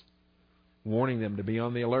Ephesus, warning them to be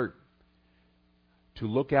on the alert, to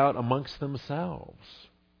look out amongst themselves.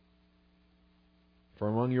 For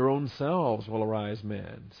among your own selves will arise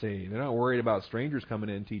men. See, they're not worried about strangers coming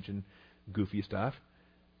in teaching goofy stuff.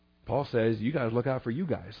 Paul says, you guys look out for you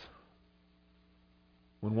guys.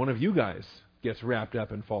 When one of you guys gets wrapped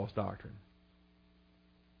up in false doctrine.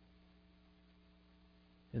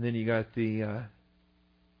 And then you got the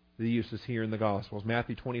uses here in the Gospels.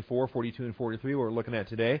 Matthew 24:42 and 43, what we're looking at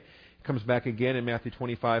today. It comes back again in Matthew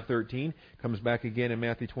 25:13. Comes back again in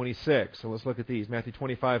Matthew 26. So let's look at these. Matthew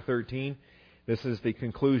 25:13. This is the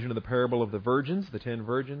conclusion of the parable of the virgins, the 10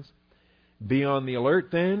 virgins. Be on the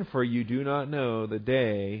alert then, for you do not know the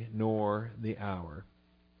day nor the hour.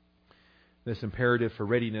 This imperative for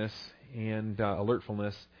readiness and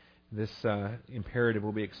alertfulness, this imperative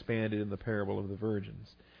will be expanded in the parable of the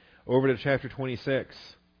virgins. Over to chapter 26.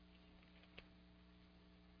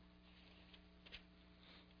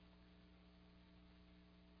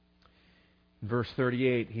 In verse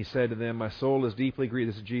 38, he said to them, my soul is deeply grieved.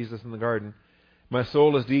 This is Jesus in the garden. My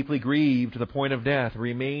soul is deeply grieved to the point of death.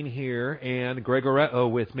 Remain here and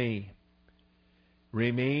Gregoreo with me.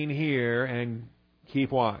 Remain here and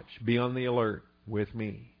keep watch. Be on the alert with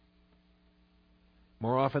me.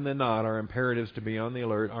 More often than not, our imperatives to be on the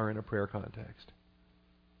alert are in a prayer context.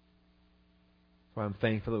 So I'm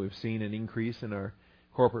thankful that we've seen an increase in our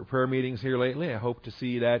corporate prayer meetings here lately. I hope to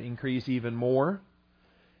see that increase even more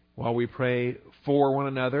while we pray for one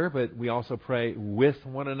another, but we also pray with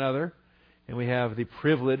one another. And we have the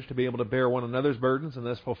privilege to be able to bear one another's burdens and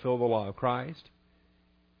thus fulfill the law of Christ.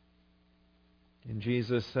 And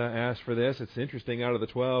Jesus asked for this. It's interesting, out of the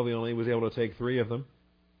 12, he only was able to take 3 of them.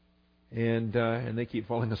 And they keep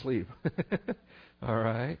falling asleep. All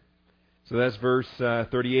right. So that's verse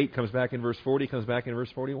 38, comes back in verse 40, comes back in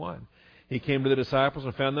verse 41. He came to the disciples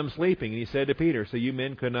and found them sleeping. And he said to Peter, so you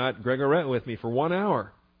men could not Gregoreo with me for 1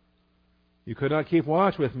 hour. You could not keep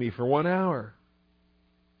watch with me for 1 hour.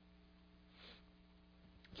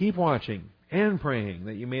 Keep watching and praying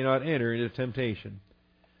that you may not enter into temptation.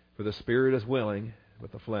 For the spirit is willing,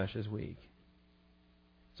 but the flesh is weak.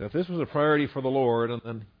 So if this was a priority for the Lord,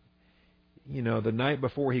 and the night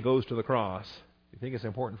before He goes to the cross, do you think it's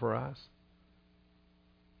important for us?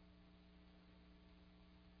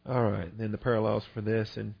 All right, then the parallels for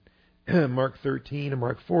this in Mark 13 and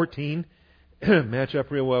Mark 14 match up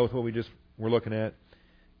real well with what we just were looking at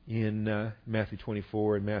in Matthew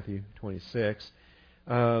 24 and Matthew 26.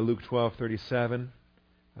 Luke 12:37,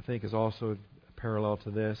 I think, is also a parallel to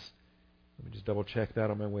this. Let me just double check that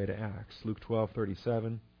on my way to Acts. Luke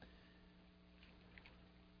 12:37.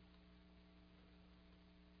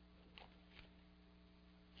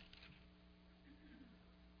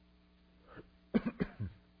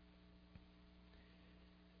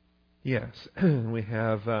 Yes, we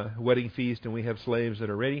have a wedding feast and we have slaves that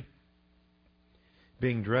are ready,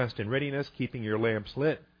 being dressed in readiness, keeping your lamps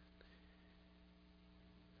lit.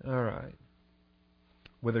 All right.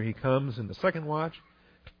 Whether he comes in the second watch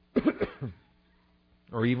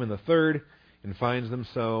or even the third and finds them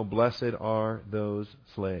so, blessed are those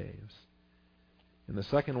slaves. In the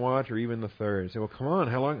second watch or even the third. You say, well, come on,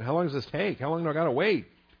 how long does this take? How long do I got to wait?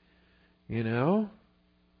 You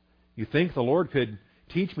think the Lord could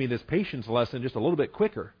teach me this patience lesson just a little bit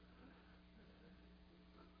quicker.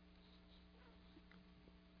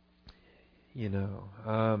 In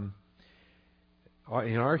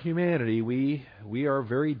our humanity, we are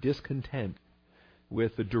very discontent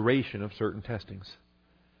with the duration of certain testings.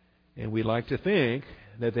 And we like to think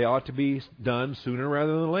that they ought to be done sooner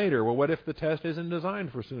rather than later. Well, what if the test isn't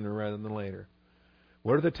designed for sooner rather than later?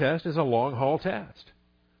 What if the test is a long-haul test?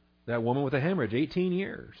 That woman with a hemorrhage, 18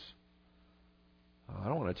 years. I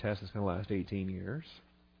don't want a test that's going to last 18 years.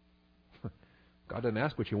 God doesn't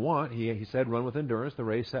ask what you want. He said, run with endurance the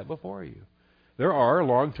race set before you. There are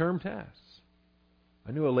long-term tests.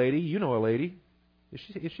 I knew a lady. You know a lady.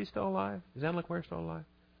 Is she still alive? Is Anna LeClaire still alive?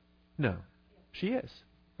 No. She is.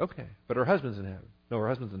 Okay. But her husband's in heaven. No, her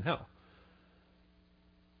husband's in hell.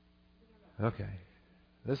 Okay.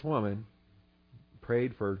 This woman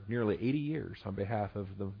prayed for nearly 80 years on behalf of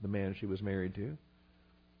the man she was married to.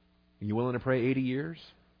 Are you willing to pray 80 years?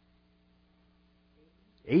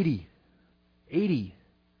 80. 80.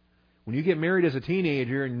 When you get married as a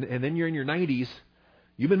teenager and then you're in your 90s,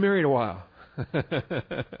 you've been married a while.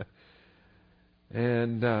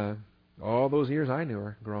 And all those years I knew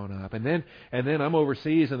her growing up. And then I'm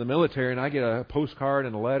overseas in the military and I get a postcard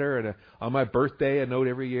and a letter and on my birthday a note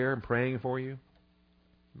every year. I'm praying for you.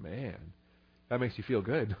 Man, that makes you feel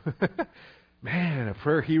good. Man, a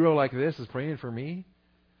prayer hero like this is praying for me?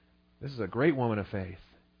 This is a great woman of faith.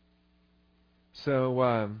 So,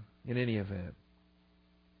 in any event,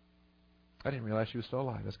 I didn't realize she was still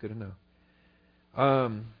alive. That's good to know.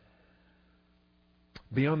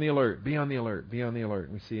 Be on the alert. Be on the alert. Be on the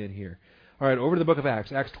alert. We see it here. All right, over to the book of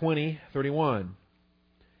Acts. Acts 20:31.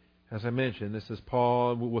 As I mentioned, this is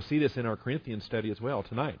Paul. We'll see this in our Corinthian study as well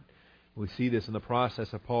tonight. We see this in the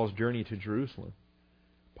process of Paul's journey to Jerusalem.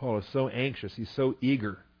 Paul is so anxious. He's so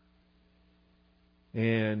eager.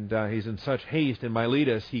 And he's in such haste in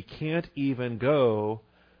Miletus, he can't even go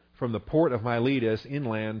from the port of Miletus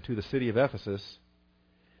inland to the city of Ephesus.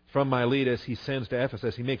 From Miletus, he sends to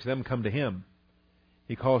Ephesus. He makes them come to him.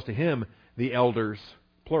 He calls to him the elders,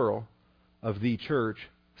 plural, of the church,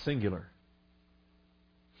 singular.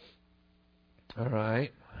 All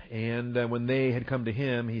right. And when they had come to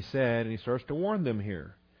him, he said, and he starts to warn them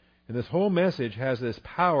here. And this whole message has this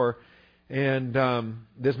power. And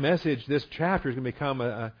this message, this chapter is going to become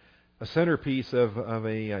a centerpiece of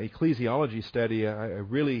a ecclesiology study I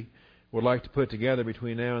really would like to put together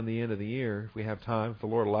between now and the end of the year, if we have time, if the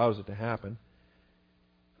Lord allows it to happen.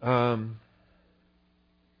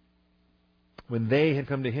 When they had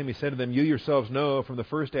come to him, he said to them, "You yourselves know from the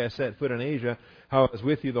first day I set foot in Asia how I was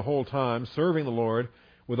with you the whole time, serving the Lord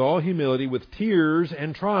with all humility, with tears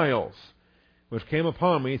and trials, which came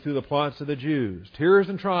upon me through the plots of the Jews." Tears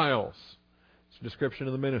and trials. It's a description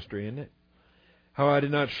of the ministry, isn't it? "How I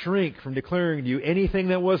did not shrink from declaring to you anything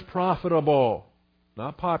that was profitable."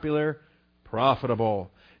 Not popular, profitable.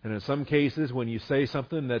 And in some cases, when you say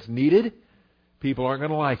something that's needed, people aren't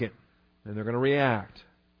going to like it. And they're going to react.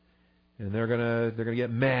 And they're going to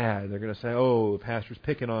get mad. They're going to say, "Oh, the pastor's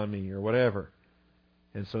picking on me," or whatever.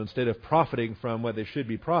 And so instead of profiting from what they should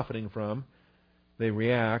be profiting from, they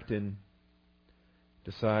react and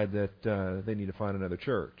decide that they need to find another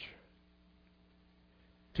church.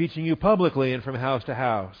 "Teaching you publicly and from house to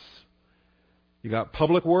house." You got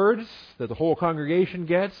public words that the whole congregation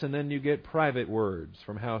gets, and then you get private words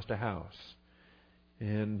from house to house.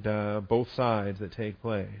 And both sides that take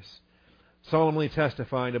place. "Solemnly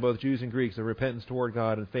testifying to both Jews and Greeks of repentance toward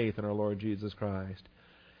God and faith in our Lord Jesus Christ.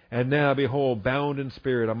 And now, behold, bound in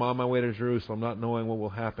spirit, I'm on my way to Jerusalem, not knowing what will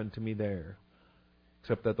happen to me there,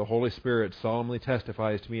 except that the Holy Spirit solemnly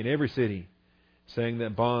testifies to me in every city, saying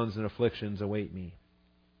that bonds and afflictions await me.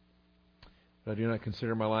 But I do not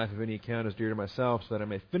consider my life of any account as dear to myself, so that I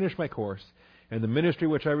may finish my course and the ministry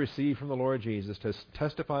which I received from the Lord Jesus, to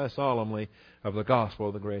testify solemnly of the gospel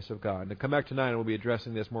of the grace of God." And to come back tonight, and we'll be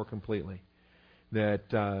addressing this more completely. That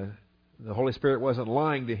the Holy Spirit wasn't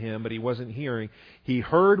lying to him, but he wasn't hearing. He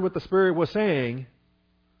heard what the Spirit was saying,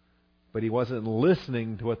 but he wasn't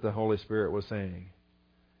listening to what the Holy Spirit was saying.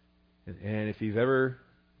 And if you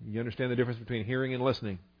understand the difference between hearing and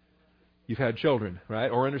listening. You've had children,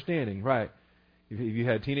 right? Or understanding, right? If you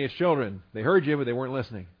had teenage children, they heard you, but they weren't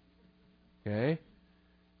listening. Okay?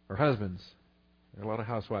 Or husbands. There are a lot of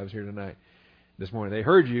housewives here tonight, this morning. They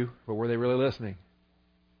heard you, but were they really listening?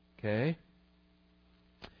 Okay?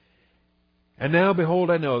 "And now,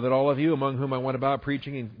 behold, I know that all of you among whom I went about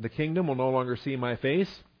preaching in the kingdom will no longer see my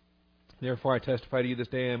face. Therefore I testify to you this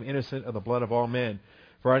day I am innocent of the blood of all men.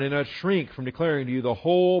 For I did not shrink from declaring to you the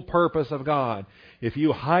whole purpose of God. If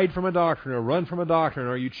you hide from a doctrine or run from a doctrine,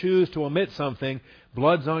 or you choose to omit something,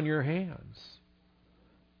 blood's on your hands.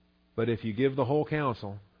 But if you give the whole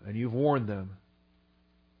counsel and you've warned them,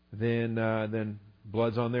 then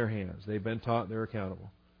blood's on their hands. They've been taught, they're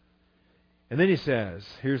accountable." And then he says,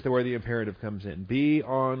 here's where the imperative comes in. "Be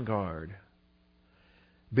on guard.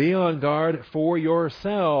 Be on guard for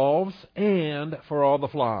yourselves and for all the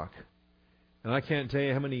flock." And I can't tell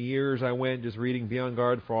you how many years I went just reading "be on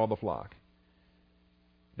guard for all the flock."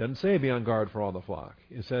 It doesn't say "be on guard for all the flock."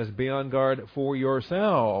 It says "be on guard for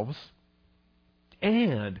yourselves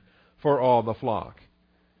and for all the flock."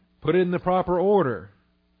 Put it in the proper order.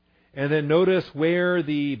 And then notice where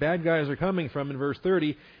the bad guys are coming from in verse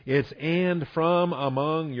 30. It's "and from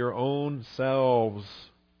among your own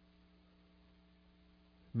selves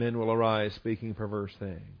men will arise speaking perverse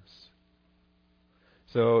things."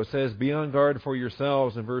 So it says "be on guard for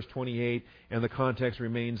yourselves" in verse 28, and the context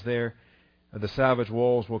remains there. "The savage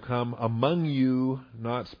wolves will come among you,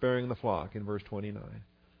 not sparing the flock," in verse 29.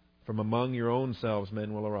 "From among your own selves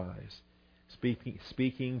men will arise,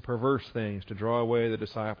 speaking perverse things to draw away the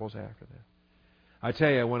disciples after them." I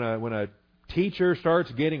tell you, when a teacher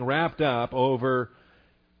starts getting wrapped up over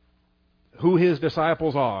who his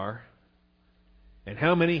disciples are and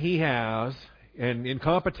how many he has, and in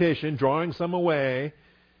competition, drawing some away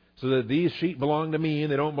so that these sheep belong to me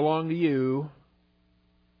and they don't belong to you,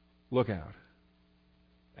 look out.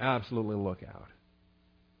 Absolutely look out.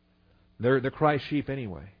 They're Christ's sheep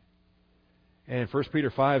anyway. And 1 Peter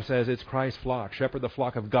 5 says it's Christ's flock. Shepherd the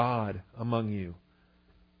flock of God among you.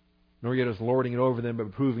 Nor yet as lording it over them,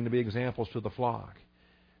 but proving to be examples to the flock.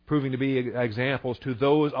 Proving to be examples to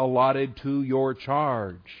those allotted to your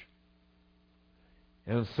charge.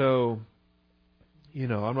 And so,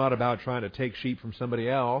 I'm not about trying to take sheep from somebody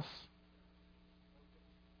else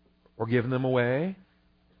or giving them away.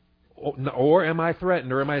 Or am I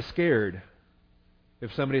threatened or am I scared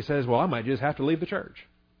if somebody says, well, I might just have to leave the church?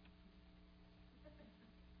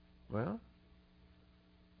 Well,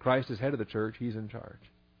 Christ is head of the church. He's in charge.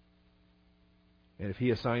 And if He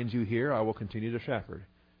assigns you here, I will continue to shepherd.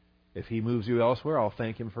 If He moves you elsewhere, I'll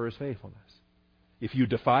thank Him for His faithfulness. If you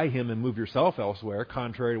defy Him and move yourself elsewhere,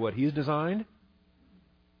 contrary to what He's designed,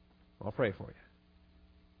 I'll pray for you.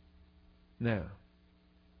 Now,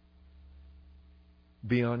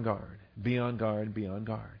 be on guard. Be on guard. Be on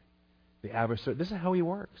guard. The adversary, this is how he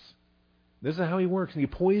works. This is how he works. And he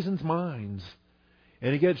poisons minds.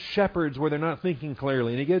 And he gets shepherds where they're not thinking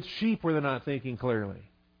clearly. And he gets sheep where they're not thinking clearly.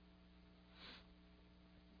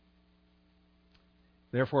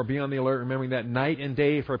 Therefore, be on the alert, remembering that night and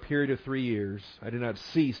day for a period of 3 years, I do not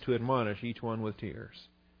cease to admonish each one with tears.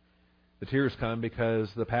 The tears come because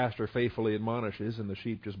the pastor faithfully admonishes and the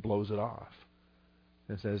sheep just blows it off.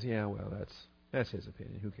 And says, yeah, well, that's his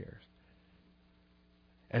opinion. Who cares?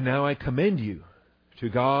 And now I commend you to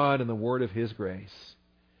God and the word of His grace.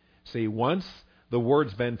 See, once the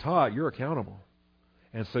word's been taught, you're accountable.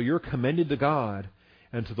 And so you're commended to God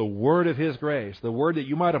and to the word of His grace. The word that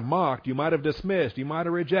you might have mocked, you might have dismissed, you might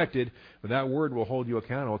have rejected, but that word will hold you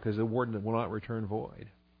accountable because the word will not return void.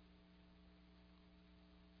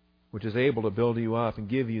 Which is able to build you up and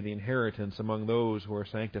give you the inheritance among those who are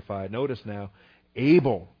sanctified. Notice now,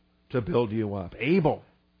 able to build you up. Able.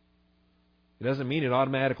 It doesn't mean it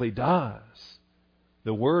automatically does.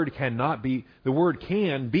 The word can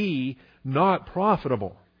be not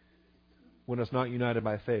profitable when it's not united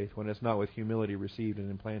by faith, when it's not with humility received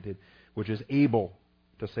and implanted, which is able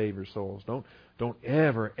to save your souls. Don't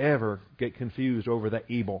ever get confused over the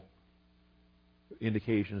able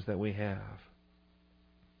indications that we have.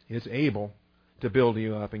 It's able to build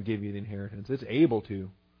you up and give you the inheritance. It's able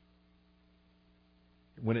to.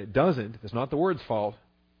 When it doesn't, it's not the word's fault.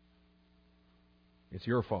 It's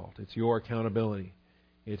your fault. It's your accountability.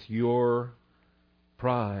 It's your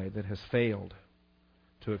pride that has failed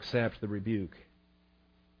to accept the rebuke.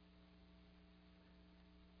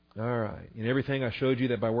 All right. In everything I showed you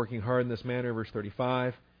that by working hard in this manner, verse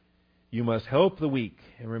 35, you must help the weak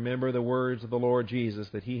and remember the words of the Lord Jesus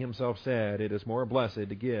that He Himself said, it is more blessed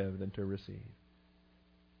to give than to receive.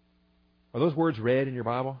 Are those words read in your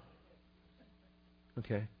Bible?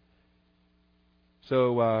 Okay.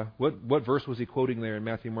 So, what verse was he quoting there in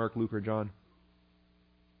Matthew, Mark, Luke, or John?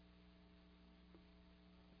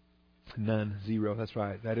 None. Zero. That's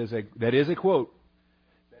right. That is a quote.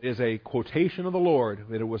 That is a quotation of the Lord.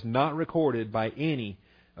 That it was not recorded by any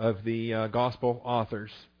of the gospel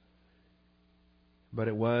authors, but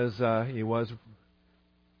it was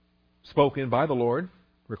spoken by the Lord,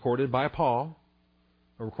 recorded by Paul,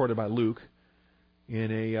 or recorded by Luke,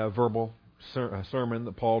 in a verbal sermon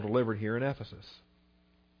that Paul delivered here in Ephesus.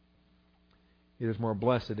 It is more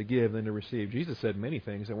blessed to give than to receive. Jesus said many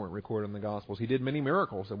things that weren't recorded in the Gospels. He did many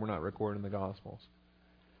miracles that were not recorded in the Gospels.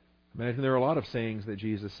 Imagine there are a lot of sayings that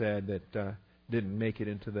Jesus said that didn't make it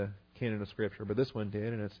into the canon of Scripture, but this one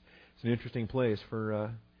did, and it's an interesting place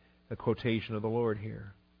for a quotation of the Lord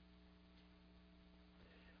here.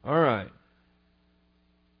 All right.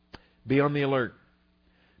 Be on the alert.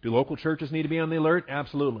 Do local churches need to be on the alert?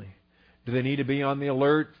 Absolutely. Do they need to be on the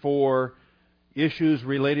alert for issues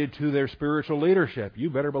related to their spiritual leadership? You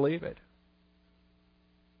better believe it.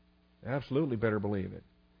 Absolutely better believe it.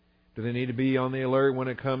 Do they need to be on the alert when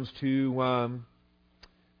it comes to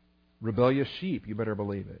rebellious sheep? You better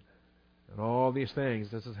believe it. And all these things,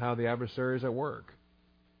 this is how the adversary is at work.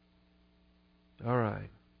 All right.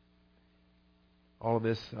 All of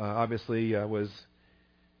this obviously was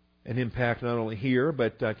an impact not only here,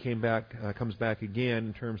 but comes back again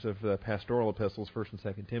in terms of the pastoral epistles, 1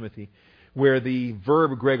 and 2 Timothy, where the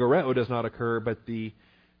verb gregoreo does not occur, but the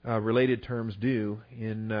related terms do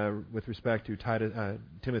with respect to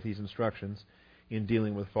Timothy's instructions in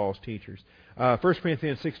dealing with false teachers. 1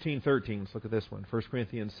 Corinthians 16:13. Let's look at this one. 1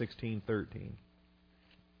 Corinthians 16:13.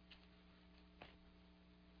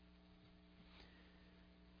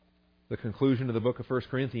 The conclusion of the book of 1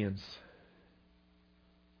 Corinthians.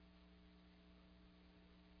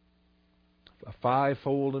 A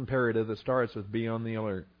fivefold imperative that starts with be on the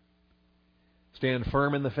alert. Stand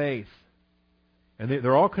firm in the faith And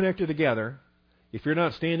they're all connected together. If you're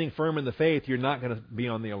not standing firm in the faith, you're not going to be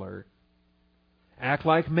on the alert. Act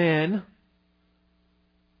like men.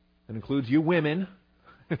 That includes you women.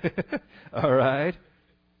 All right?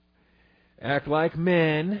 Act like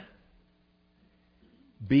men.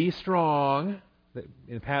 Be strong.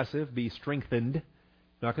 In passive, be strengthened.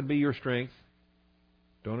 Not going to be your strength.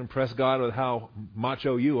 Don't impress God with how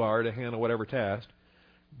macho you are to handle whatever test.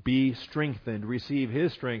 Be strengthened. Receive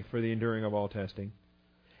His strength for the enduring of all testing.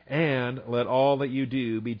 And let all that you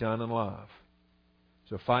do be done in love.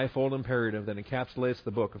 It's a fivefold imperative that encapsulates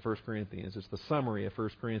the book of 1 Corinthians. It's the summary of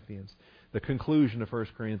 1 Corinthians. The conclusion of 1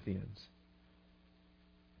 Corinthians.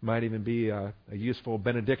 Might even be a useful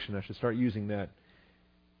benediction. I should start using that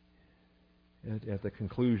at the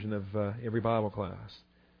conclusion of every Bible class.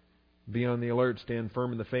 Be on the alert, stand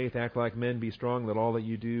firm in the faith, act like men, be strong, let all that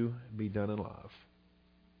you do be done in love.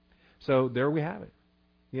 So there we have it.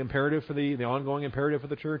 The imperative for the ongoing imperative for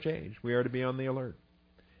the church age. We are to be on the alert.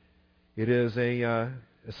 It is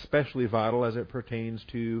especially vital as it pertains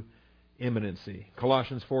to imminency.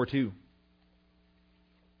 Colossians 4:2.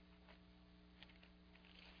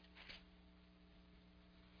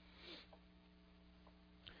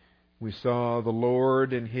 We saw the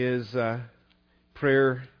Lord in His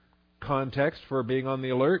prayer context for being on the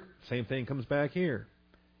alert. Same thing comes back here.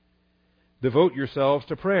 Devote yourselves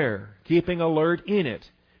to prayer, keeping alert in it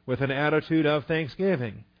with an attitude of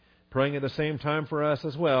thanksgiving, praying at the same time for us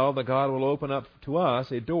as well, that God will open up to us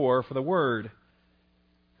a door for the Word,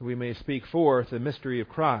 that we may speak forth the mystery of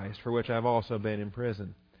Christ, for which I have also been in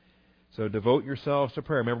prison. So devote yourselves to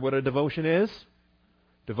prayer. Remember what a devotion is?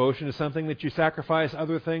 Devotion is something that you sacrifice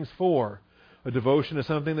other things for. A devotion is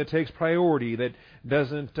something that takes priority, that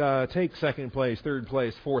doesn't take second place, third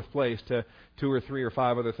place, fourth place to 2 or 3 or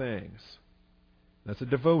 5 other things. That's a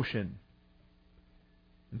devotion.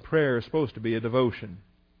 And prayer is supposed to be a devotion.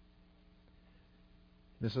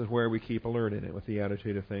 This is where we keep alert in it with the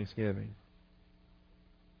attitude of thanksgiving.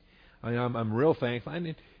 I'm real thankful. I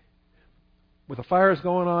mean, with the fires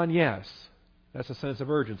going on, yes, that's a sense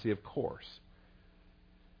of urgency, of course.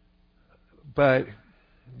 But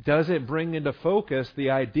does it bring into focus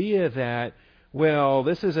the idea that, well,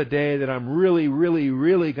 this is a day that I'm really, really,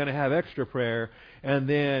 really going to have extra prayer, and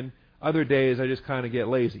then other days I just kind of get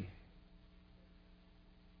lazy?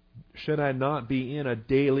 Should I not be in a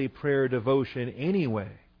daily prayer devotion anyway?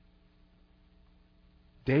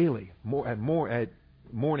 Daily, at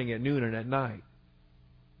morning, at noon, and at night,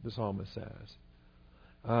 the psalmist says.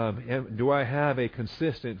 Do I have a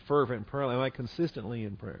consistent, fervent prayer? Am I consistently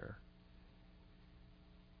in prayer?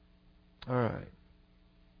 All right.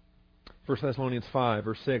 1 Thessalonians 5,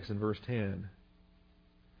 verse 6 and verse 10.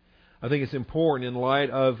 I think it's important in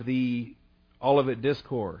light of the Olivet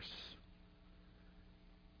Discourse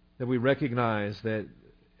that we recognize that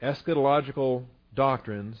eschatological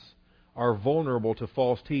doctrines are vulnerable to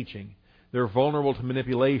false teaching. They're vulnerable to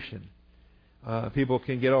manipulation. People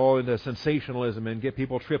can get all into sensationalism and get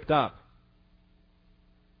people tripped up.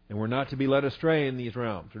 And we're not to be led astray in these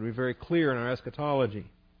realms. We're to be very clear in our eschatology.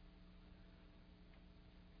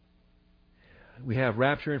 We have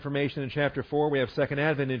rapture information in chapter 4. We have second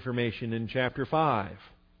advent information in chapter 5.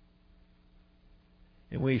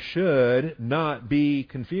 And we should not be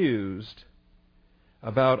confused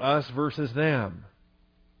about us versus them.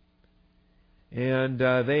 And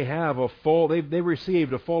they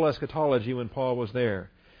received a full eschatology when Paul was there.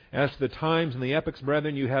 As to the times and the epochs,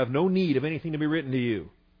 brethren, you have no need of anything to be written to you.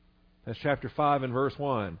 That's chapter 5 and verse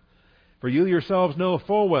 1. For you yourselves know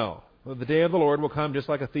full well that the day of the Lord will come just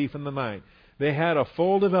like a thief in the night. They had a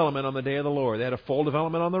full development on the day of the Lord. They had a full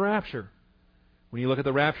development on the rapture. When you look at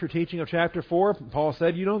the rapture teaching of chapter 4, Paul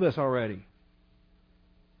said, you know this already.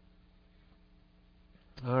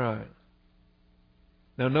 All right.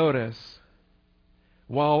 Now notice,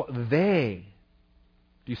 while they,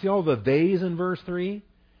 do you see all the theys in verse 3?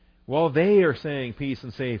 While they are saying peace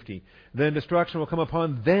and safety, then destruction will come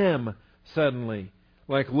upon them suddenly,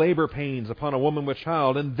 like labor pains upon a woman with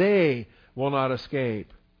child, and they will not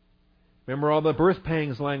escape. Remember all the birth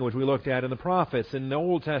pangs language we looked at in the prophets, in the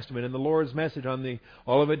Old Testament, in the Lord's message on the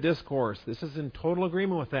Olivet Discourse. This is in total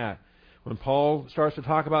agreement with that. When Paul starts to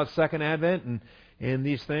talk about second advent and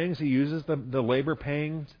these things, he uses the labor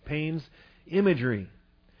pains imagery.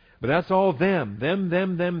 But that's all them.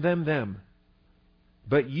 Them.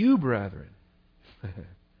 But you, brethren,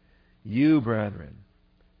 you, brethren,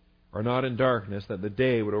 are not in darkness that the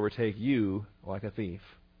day would overtake you like a thief.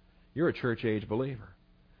 You're a church age believer.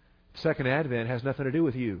 Second advent has nothing to do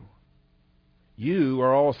with you. You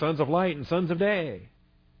are all sons of light and sons of day.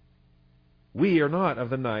 We are not of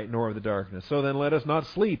the night nor of the darkness. So then let us not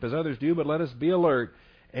sleep as others do, but let us be alert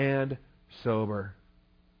and sober.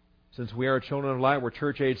 Since we are children of light, we're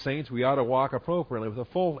church-age saints, we ought to walk appropriately with a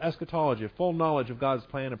full eschatology, a full knowledge of God's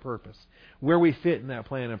plan and purpose, where we fit in that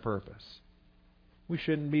plan and purpose. We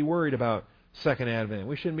shouldn't be worried about Second Advent.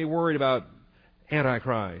 We shouldn't be worried about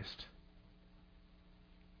Antichrist.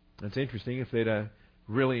 It's interesting, if they'd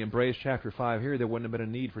really embraced chapter 5 here, there wouldn't have been a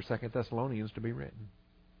need for 2 Thessalonians to be written.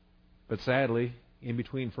 But sadly, in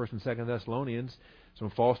between 1 and 2 Thessalonians,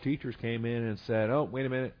 some false teachers came in and said, oh, wait a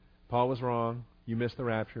minute, Paul was wrong, you missed the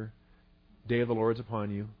rapture. Day of the Lord's upon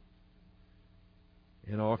you.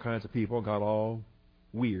 And all kinds of people got all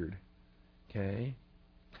weird. Okay?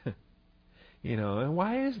 And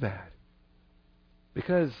why is that?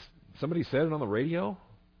 Because somebody said it on the radio?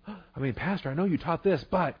 I mean, Pastor, I know you taught this,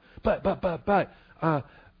 but,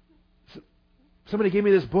 somebody gave me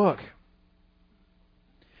this book.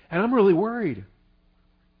 And I'm really worried.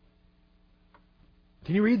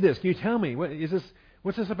 Can you read this? Can you tell me?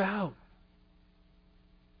 What's this about?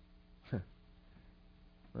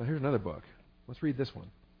 Well, here's another book. Let's read this one.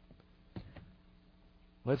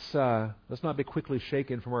 Let's not be quickly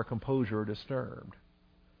shaken from our composure or disturbed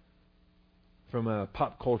from a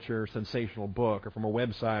pop culture sensational book or from a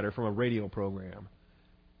website or from a radio program.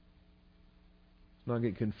 Let's not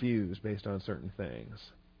get confused based on certain things.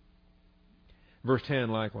 Verse 10,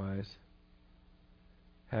 likewise,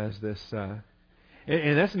 has this...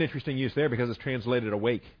 and that's an interesting use there because it's translated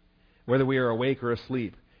awake. Whether we are awake or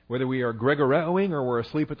asleep. Whether we are Gregoreoing or we're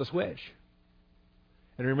asleep at the switch.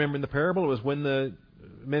 And remember in the parable, it was when the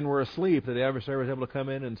men were asleep that the adversary was able to come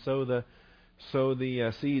in and sow the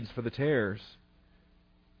seeds for the tares.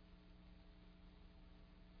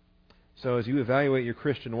 So as you evaluate your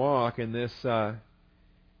Christian walk in this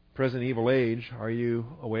present evil age, are you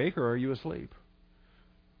awake or are you asleep?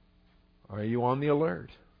 Are you on the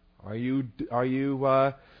alert? Are you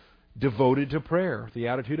devoted to prayer, the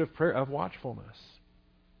attitude of prayer, of watchfulness?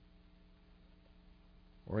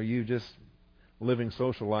 Or are you just living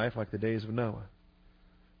social life like the days of Noah?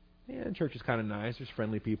 Yeah, the church is kind of nice. There's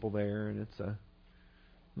friendly people there, and it's a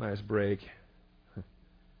nice break.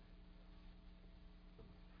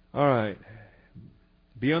 All right.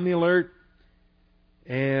 Be on the alert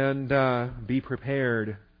and be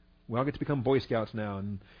prepared. We all get to become Boy Scouts now,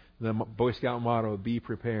 and the Boy Scout motto, be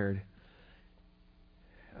prepared.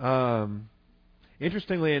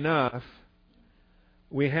 Interestingly enough,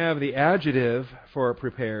 we have the adjective for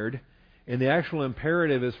prepared, and the actual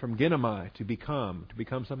imperative is from ginomai, to become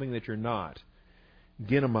something that you're not.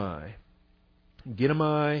 Ginomai.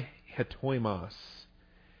 Ginomai hetoimos.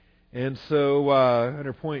 And so,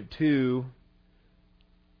 under point 2,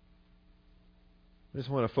 I just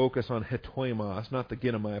want to focus on hetoimos, not the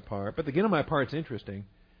ginomai part. But the ginomai part's interesting.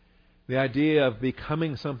 The idea of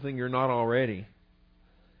becoming something you're not already,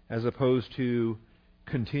 as opposed to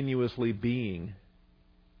continuously being.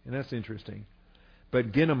 And that's interesting.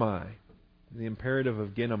 But ginomai, the imperative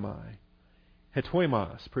of ginomai.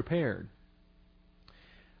 Hetoimos, prepared.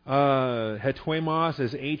 Hetoimos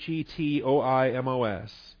is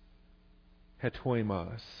Hetoimos.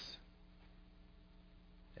 Hetoimos.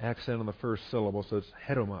 Accent on the first syllable, so it's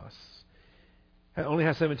hetomos. It only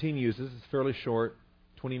has 17 uses. It's fairly short,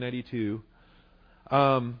 2092.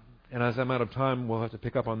 And as I'm out of time, we'll have to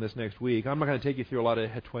pick up on this next week. I'm not going to take you through a lot of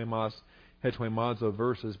hetoimazo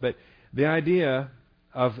verses, but the idea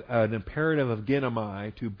of an imperative of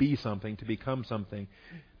ginomai, to be something, to become something,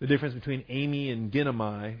 the difference between Amy and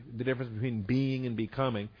ginomai, the difference between being and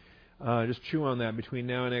becoming. Just chew on that between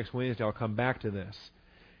now and next Wednesday. I'll come back to this.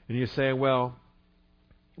 And you say, well,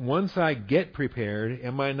 once I get prepared,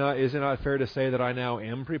 is it not fair to say that I now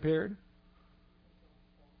am prepared?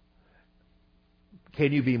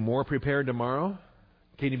 Can you be more prepared tomorrow?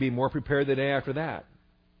 Can you be more prepared the day after that?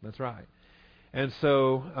 That's right. And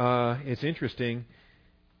so it's interesting,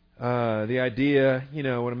 the idea,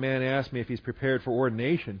 when a man asks me if he's prepared for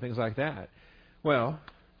ordination, things like that. Well,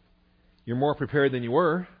 you're more prepared than you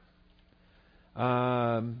were.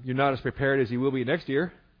 You're not as prepared as you will be next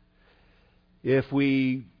year. If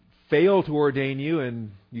we fail to ordain you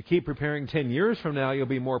and you keep preparing 10 years from now, you'll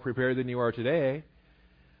be more prepared than you are today.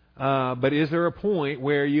 But is there a point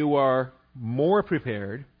where you are more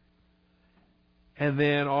prepared and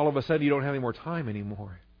then all of a sudden you don't have any more time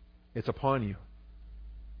anymore? It's upon you.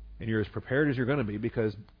 And you're as prepared as you're going to be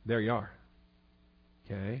because there you are.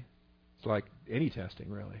 Okay? It's like any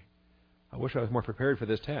testing, really. I wish I was more prepared for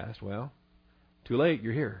this test. Well, too late.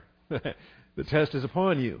 You're here. The test is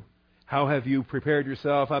upon you. How have you prepared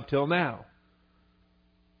yourself up till now?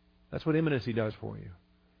 That's what imminency does for you.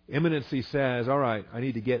 Imminency says, all right, I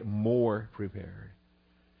need to get more prepared.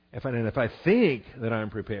 If I think that I'm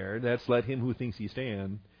prepared, that's let him who thinks he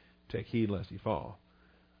stand take heed lest he fall.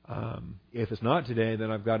 If it's not today,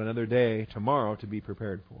 then I've got another day tomorrow to be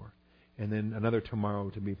prepared for, and then another tomorrow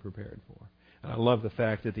to be prepared for. And I love the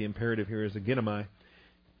fact that the imperative here is aginomai,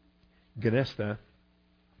 genesta.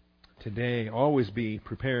 Today, always be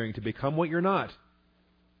preparing to become what you're not.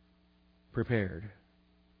 Prepared.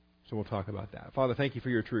 So we'll talk about that. Father, thank you for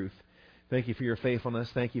your truth. Thank you for your faithfulness.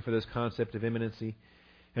 Thank you for this concept of imminency.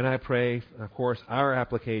 And I pray, of course, our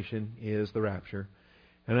application is the rapture.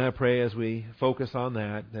 And I pray as we focus on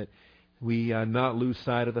that we not lose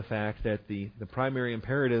sight of the fact that the primary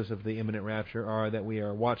imperatives of the imminent rapture are that we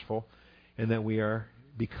are watchful and that we are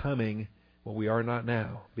becoming what we are not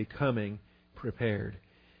now, becoming prepared.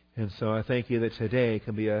 And so I thank you that today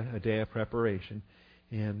can be a day of preparation.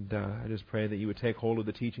 And I just pray that you would take hold of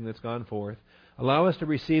the teaching that's gone forth. Allow us to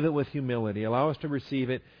receive it with humility. Allow us to receive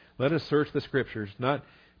it. Let us search the Scriptures, not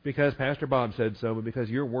because Pastor Bob said so, but because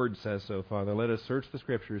your Word says so, Father. Let us search the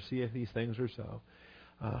Scriptures, see if these things are so.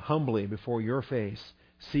 Humbly before your face,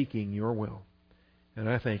 seeking your will. And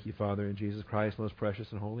I thank you, Father, in Jesus Christ's most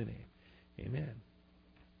precious and holy name. Amen.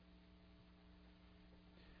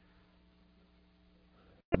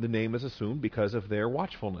 The name is assumed because of their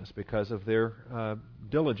watchfulness, because of their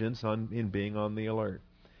diligence in being on the alert.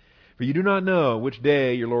 For you do not know which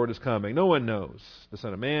day your Lord is coming. No one knows. The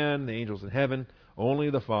Son of Man, the angels in heaven, only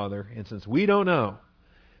the Father. And since we don't know,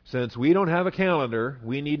 since we don't have a calendar,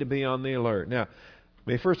 we need to be on the alert. Now,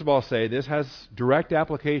 let me first of all say this has direct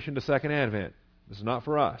application to Second Advent. This is not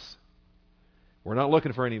for us. We're not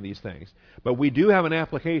looking for any of these things. But we do have an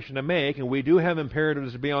application to make, and we do have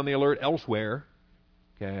imperatives to be on the alert elsewhere.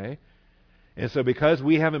 Okay? And so because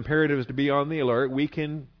we have imperatives to be on the alert, we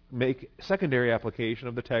can make secondary application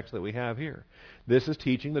of the text that we have here. This is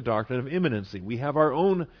teaching the doctrine of imminency. We have our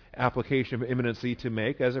own application of imminency to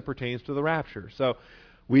make as it pertains to the rapture. So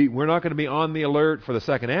we're not going to be on the alert for the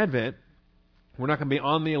Second Advent. We're not going to be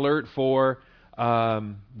on the alert for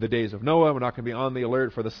the days of Noah. We're not going to be on the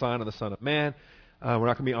alert for the sign of the Son of Man. We're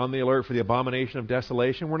not going to be on the alert for the abomination of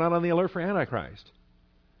desolation. We're not on the alert for Antichrist.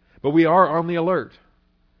 But we are on the alert.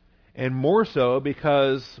 And more so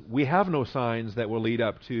because we have no signs that will lead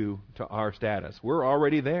up to our status. We're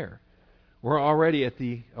already there. We're already at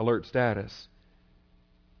the alert status.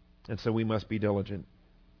 And so we must be diligent.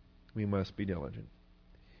 We must be diligent.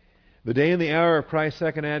 The day and the hour of Christ's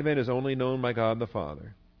second advent is only known by God the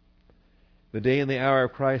Father. The day and the hour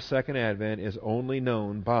of Christ's second advent is only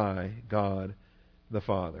known by God the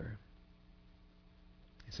Father.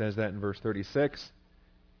 He says that in verse 36.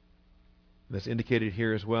 That's indicated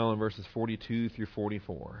here as well in verses 42 through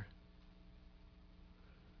 44.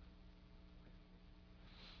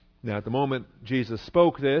 Now, at the moment Jesus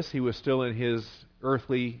spoke this, he was still in his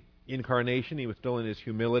earthly incarnation. He was still in his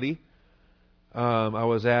humility. I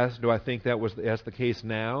was asked, do I think that's the case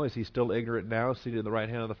now? Is he still ignorant now, seated at the right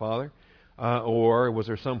hand of the Father? Or was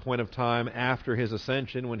there some point of time after his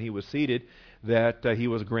ascension when he was seated that he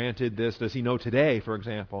was granted this? Does he know today, for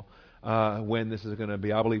example, when this is going to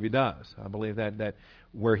be? I believe he does. I believe that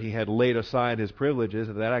where he had laid aside his privileges,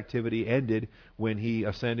 that activity ended when he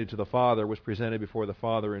ascended to the Father, was presented before the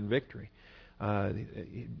Father in victory.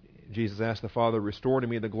 Jesus asked the Father, restore to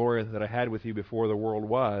me the glory that I had with you before the world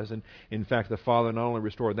was. And in fact, the Father not only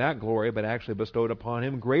restored that glory, but actually bestowed upon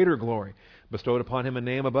him greater glory, bestowed upon him a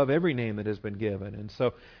name above every name that has been given. And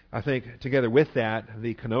so I think together with that,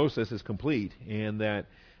 the kenosis is complete, and that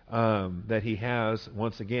he has,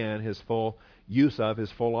 once again, his full use of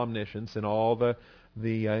his full omniscience and all the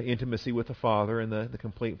intimacy with the Father and the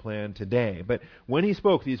complete plan today. But when he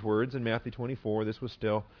spoke these words in Matthew 24, this was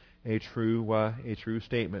still a true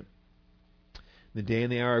statement. The day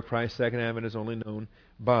and the hour of Christ's second advent is only known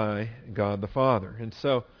by God the Father. And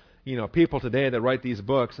so, people today that write these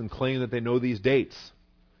books and claim that they know these dates,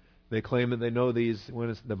 they claim that they know these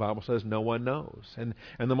when the Bible says no one knows. And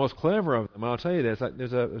the most clever of them, I'll tell you this,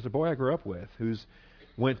 there's a boy I grew up with who's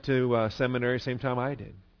went to seminary same time I did.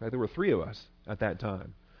 In fact, there were 3 of us at that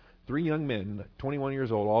time. 3 young men, 21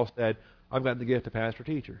 years old, all said, I've got the gift of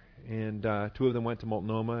pastor-teacher. And 2 of them went to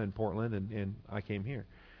Multnomah and Portland, and I came here.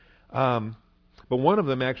 But one of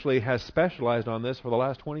them actually has specialized on this for the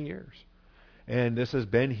last 20 years. And this has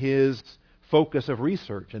been his focus of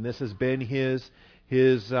research, and this has been his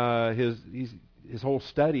whole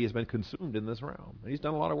study has been consumed in this realm. And he's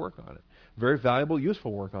done a lot of work on it. Very valuable,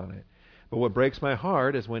 useful work on it. But what breaks my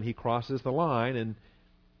heart is when he crosses the line and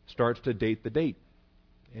starts to date the date.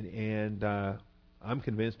 And I'm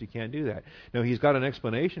convinced he can't do that. Now, he's got an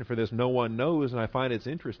explanation for this. No one knows, and I find it's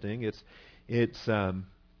interesting. It's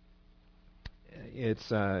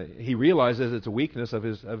he realizes it's a weakness of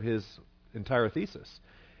his entire thesis,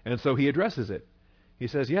 and so he addresses it. He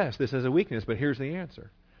says, "Yes, this is a weakness, but here's the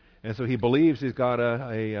answer." And so he believes he's got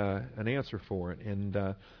an answer for it, and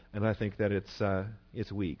I think that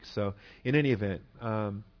it's weak. So in any event,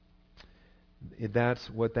 that's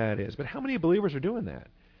what that is. But how many believers are doing that?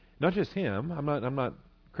 Not just him. I'm not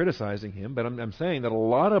criticizing him, but I'm saying that a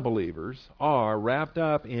lot of believers are wrapped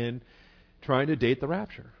up in trying to date the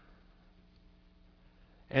rapture.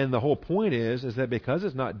 And the whole point is that because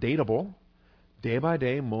it's not dateable, day by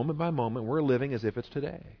day, moment by moment, we're living as if it's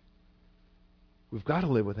today. We've got to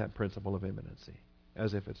live with that principle of imminency,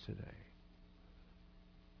 as if it's today.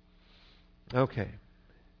 Okay.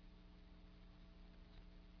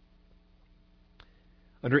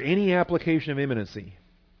 Under any application of imminency,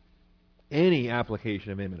 the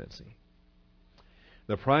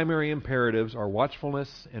primary imperatives are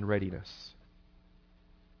watchfulness and readiness.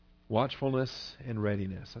 Watchfulness and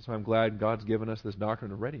readiness. That's why I'm glad God's given us this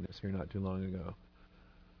doctrine of readiness here not too long ago.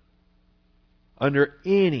 Under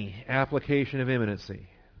any application of imminency,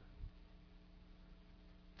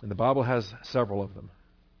 and the Bible has several of them,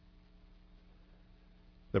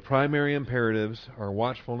 the primary imperatives are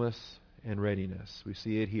watchfulness and readiness. We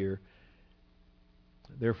see it here.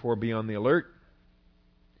 Therefore, be on the alert.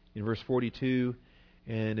 In verse 42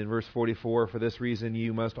 and in verse 44, for this reason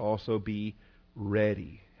you must also be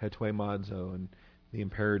ready. Hetwemazo, and the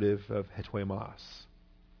imperative of hetwemas.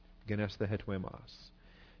 Again, that's the hetwemas.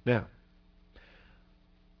 Now,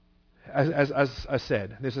 as I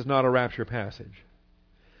said, this is not a rapture passage.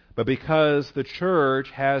 But because the church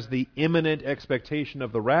has the imminent expectation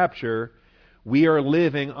of the rapture, we are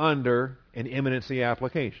living under an imminency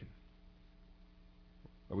application.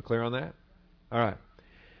 Are we clear on that? All right.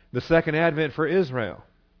 The second advent for Israel.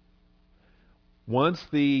 Once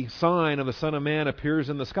the sign of the Son of Man appears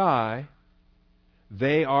in the sky,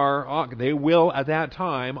 they will at that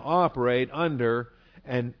time operate under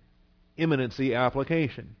an imminency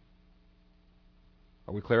application.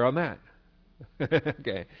 Are we clear on that?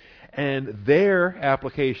 Okay. And their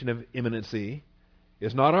application of imminency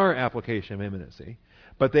is not our application of imminency,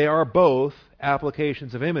 but they are both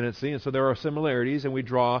applications of imminency, and so there are similarities, and we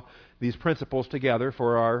draw these principles together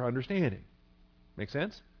for our understanding. Make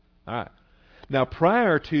sense? All right. Now,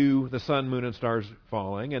 prior to the sun, moon, and stars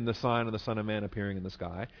falling and the sign of the Son of Man appearing in the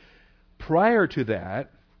sky, prior to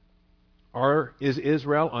that, is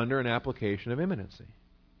Israel under an application of imminency?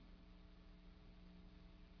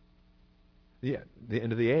 Yeah, the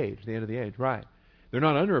end of the age, right. They're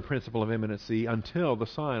not under a principle of imminency until the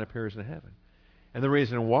sign appears in heaven. And the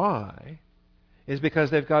reason why is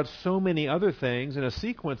because they've got so many other things and a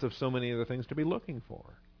sequence of so many other things to be looking for.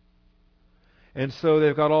 And so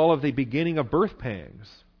they've got all of the beginning of birth pangs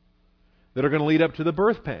that are going to lead up to the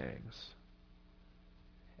birth pangs.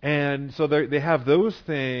 And so they have those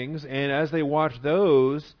things, and as they watch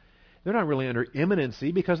those, they're not really under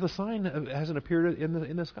imminency because the sign hasn't appeared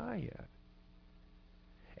in the sky yet.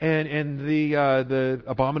 And the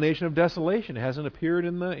abomination of desolation hasn't appeared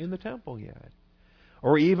in the temple yet.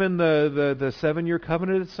 Or even the 7-year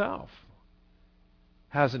covenant itself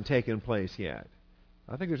hasn't taken place yet.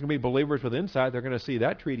 I think there's going to be believers with insight. They're going to see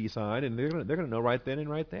that treaty sign, and they're going to know right then and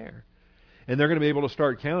right there. And they're going to be able to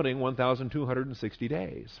start counting 1,260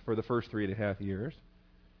 days for the first 3.5 years.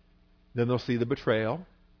 Then they'll see the betrayal,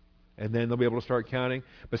 and then they'll be able to start counting.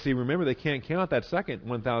 But see, remember, they can't count that second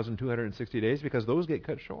 1,260 days because those get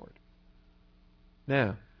cut short.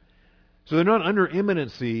 Now, so they're not under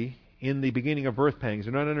imminency in the beginning of birth pangs.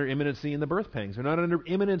 They're not under imminency in the birth pangs. They're not under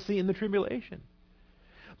imminency in the tribulation.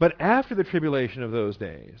 But after the tribulation of those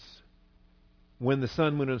days, when the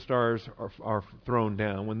sun, moon, and stars are thrown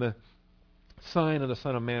down, when the sign of the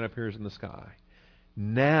Son of Man appears in the sky,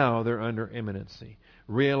 now they're under imminency.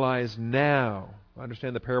 Realize now,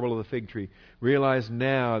 understand the parable of the fig tree, realize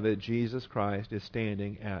now that Jesus Christ is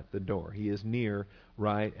standing at the door. He is near,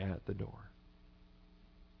 right at the door.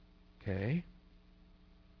 Okay?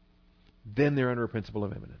 Then they're under a principle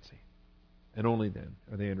of imminency. And only then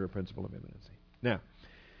are they under a principle of imminency. Now,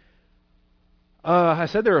 I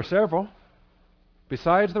said there are several.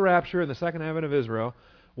 Besides the rapture and the second advent of Israel,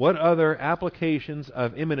 what other applications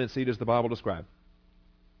of imminency does the Bible describe?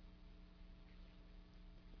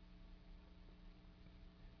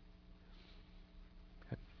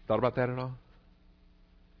 Thought about that at all?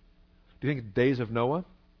 Do you think the days of Noah?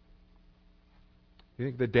 Do you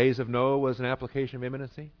think the days of Noah was an application of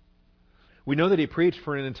imminency? We know that he preached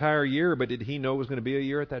for an entire year, but did he know it was going to be a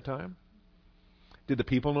year at that time? Did the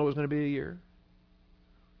people know it was going to be a year?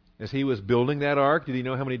 As he was building that ark, did he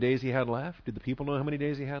know how many days he had left? Did the people know how many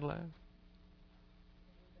days he had left?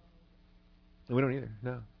 We don't either.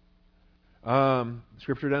 No.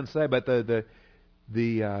 Scripture doesn't say, but I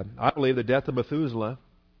believe the death of Methuselah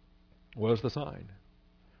was the sign.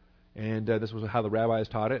 And this was how the rabbis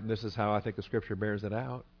taught it, and this is how I think the Scripture bears it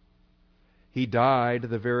out. He died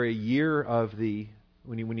the very year of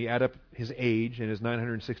when you add up his age in his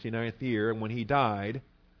 969th year, and when he died,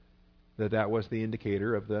 that was the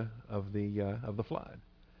indicator of the flood.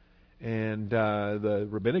 And the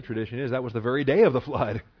rabbinic tradition is that was the very day of the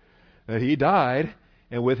flood. He died,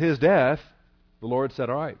 and with his death, the Lord said,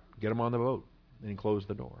 all right, get him on the boat. And he closed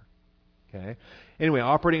the door. Okay. Anyway,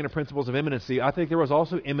 operating under principles of imminency, I think there was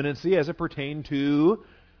also imminency as it pertained to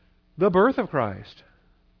the birth of Christ.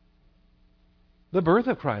 The birth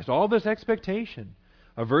of Christ. All this expectation.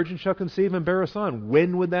 A virgin shall conceive and bear a son.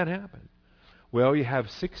 When would that happen? Well, you have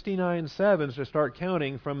 69 sevens to start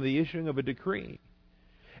counting from the issuing of a decree.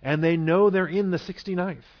 And they know they're in the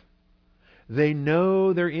 69th. They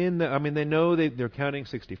know they're they're counting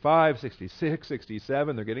 65, 66,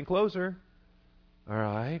 67. They're getting closer. All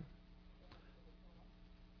right.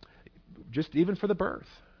 Just even for the birth.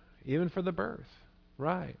 Even for the birth.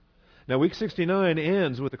 Right. Now, week 69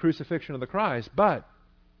 ends with the crucifixion of the Christ, but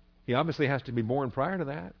he obviously has to be born prior to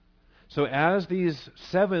that. So as these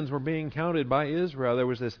sevens were being counted by Israel, there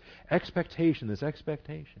was this expectation.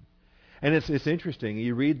 And it's interesting.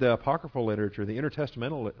 You read the apocryphal literature, the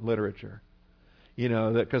intertestamental literature,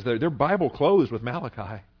 because their Bible closed with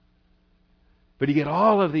Malachi. But you get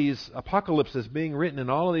all of these apocalypses being written and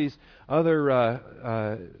all of these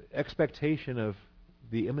other expectation of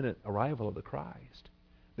the imminent arrival of the Christ.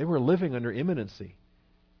 They were living under imminency.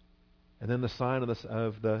 And then the sign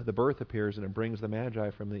of the birth appears, and it brings the Magi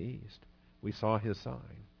from the east. We saw his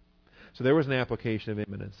sign. So there was an application of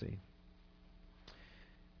imminency.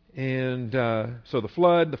 And so the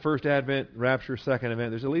flood, the first advent, rapture, second advent,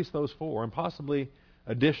 there's at least those four, and possibly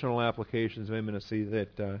additional applications of imminency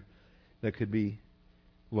that could be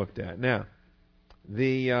looked at. Now,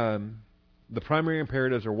 the primary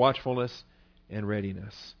imperatives are watchfulness and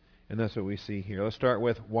readiness. And that's what we see here. Let's start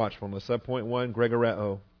with watchfulness. Subpoint 1,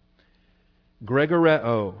 Gregoreo.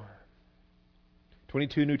 Gregoreo.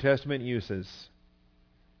 22 New Testament uses.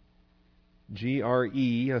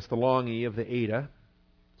 G-R-E, that's the long E of the eta.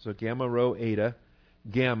 So gamma rho eta.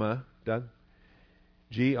 Gamma, done.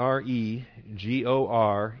 G-R-E-G-O-R-E-O.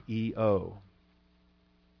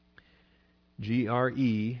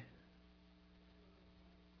 G-R-E-G-O-R-E-O.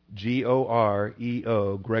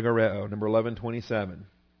 Gregoreo, number 1127.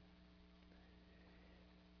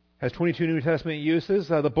 Has 22 New Testament uses.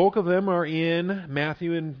 The bulk of them are in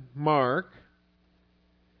Matthew and Mark.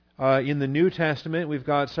 In the New Testament, we've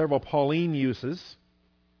got several Pauline uses.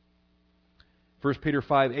 1 Peter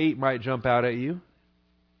 5:8 might jump out at you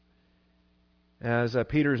as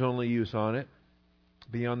Peter's only use on it.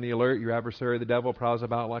 Be on the alert, your adversary, the devil, prowls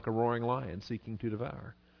about like a roaring lion, seeking to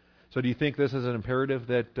devour. So do you think this is an imperative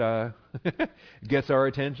that gets our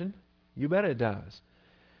attention? You bet it does.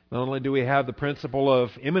 Not only do we have the principle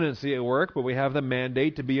of imminency at work, but we have the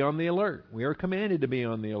mandate to be on the alert. We are commanded to be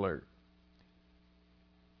on the alert.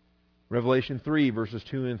 Revelation 3, verses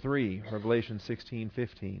 2 and 3. Revelation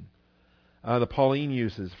 16:15. The Pauline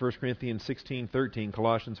uses, 1 Corinthians 16:13,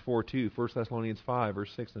 Colossians 4:2, 1 Thessalonians 5,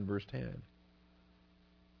 verse 6 and verse 10.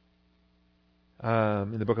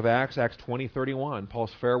 In the book of Acts, Acts 20:31,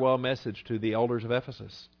 Paul's farewell message to the elders of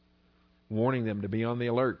Ephesus, warning them to be on the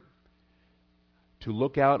alert, to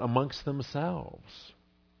look out amongst themselves.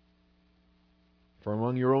 For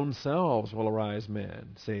among your own selves will arise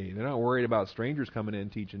men. See, they're not worried about strangers coming in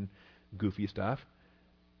teaching goofy stuff.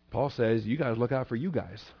 Paul says, you guys look out for you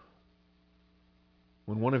guys.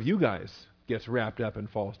 When one of you guys gets wrapped up in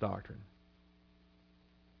false doctrine.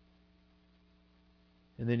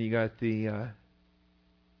 And then you got the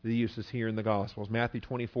uses here in the Gospels. Matthew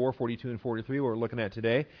 24:42 and 43, what we're looking at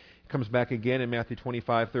today. It comes back again in Matthew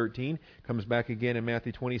 25:13. Comes back again in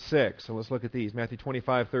Matthew 26. So let's look at these. Matthew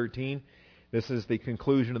 25:13. This is the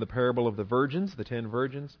conclusion of the parable of the virgins, the 10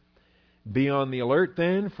 virgins. Be on the alert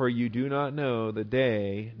then, for you do not know the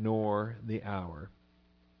day nor the hour.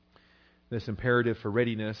 This imperative for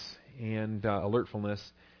readiness and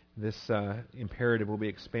alertfulness, this imperative will be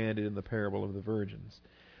expanded in the parable of the virgins.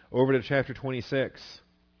 Over to chapter 26.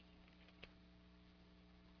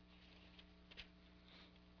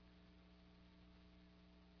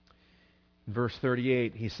 Verse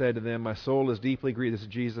 38, he said to them, my soul is deeply grieved. This is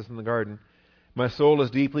Jesus in the garden. My soul is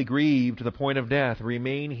deeply grieved to the point of death.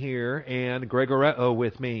 Remain here and Gregoreo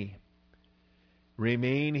with me.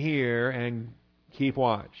 Remain here and keep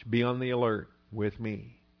watch. Be on the alert with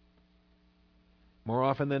me. More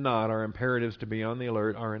often than not, our imperatives to be on the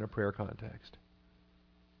alert are in a prayer context.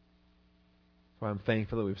 So I'm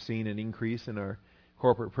thankful that we've seen an increase in our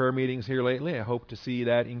corporate prayer meetings here lately. I hope to see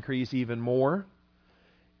that increase even more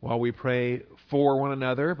while we pray for one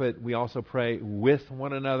another, but we also pray with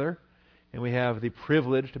one another. And we have the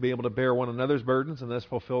privilege to be able to bear one another's burdens and thus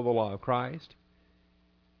fulfill the law of Christ.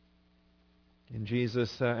 And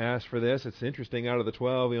Jesus asked for this. It's interesting, out of the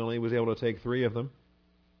 12, he only was able to take 3 of them.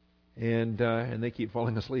 And they keep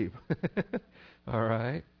falling asleep. All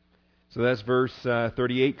right. So that's verse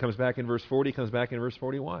 38, comes back in verse 40, comes back in verse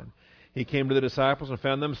 41. He came to the disciples and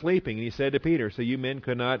found them sleeping. And he said to Peter, so you men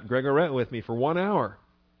could not gregorette with me for 1 hour.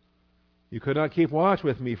 You could not keep watch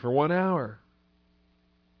with me for 1 hour.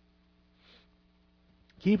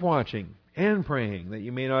 Keep watching and praying that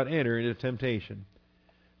you may not enter into temptation.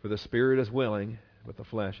 For the spirit is willing, but the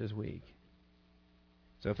flesh is weak.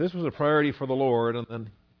 So if this was a priority for the Lord, and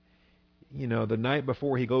then, the night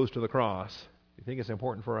before he goes to the cross, do you think it's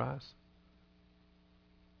important for us?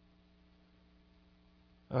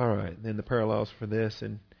 All right, then the parallels for this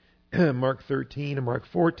in Mark 13 and Mark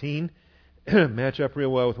 14 match up real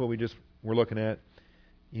well with what we just were looking at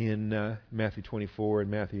in Matthew 24 and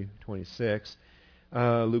Matthew 26.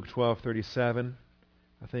 Luke 12:37,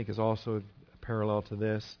 I think, is also a parallel to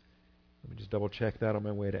this. Let me just double check that on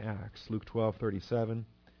my way to Acts. Luke 12:37.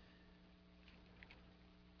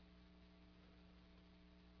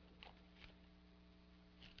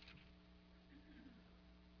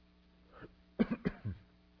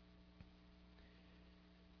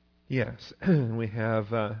 Yes, we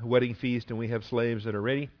have a wedding feast and we have slaves that are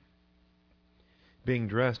ready, being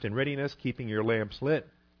dressed in readiness, keeping your lamps lit.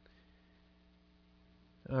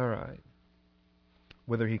 All right.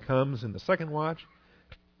 Whether he comes in the second watch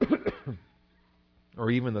or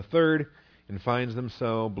even the third and finds them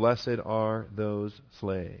so, blessed are those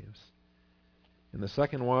slaves. In the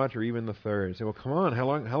second watch or even the third. You say, well, come on, how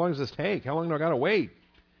long does this take? How long do I got to wait?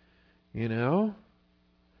 You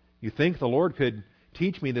think the Lord could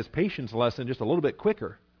teach me this patience lesson just a little bit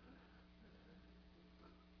quicker.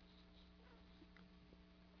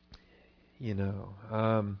 In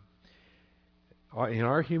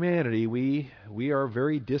our humanity, we are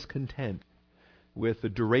very discontent with the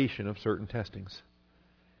duration of certain testings.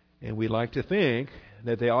 And we like to think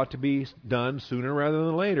that they ought to be done sooner rather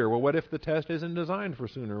than later. Well, what if the test isn't designed for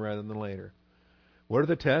sooner rather than later? What if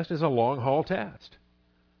the test is a long-haul test?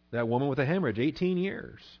 That woman with a hemorrhage, 18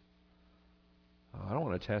 years. Oh, I don't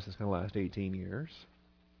want a test that's going to last 18 years.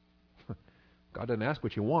 God doesn't ask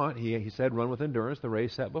what you want. He said, run with endurance the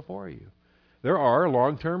race set before you. There are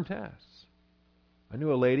long-term tests. I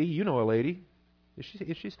knew a lady. You know a lady.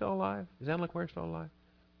 Is she still alive? Is Anne LeClaire still alive?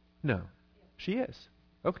 No. She is.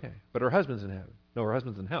 Okay. But her husband's in heaven. No, her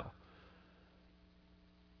husband's in hell.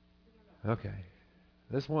 Okay.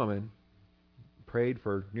 This woman prayed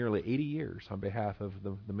for nearly 80 years on behalf of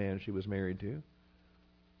the man she was married to.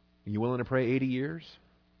 Are you willing to pray 80 years?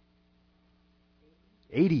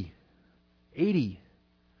 80. 80.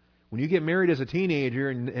 When you get married as a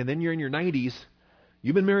teenager and then you're in your 90s,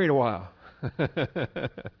 you've been married a while.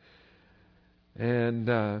 And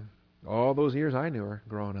all those years I knew her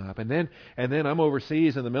growing up. And then I'm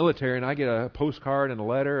overseas in the military and I get a postcard and a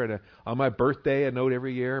letter and on my birthday a note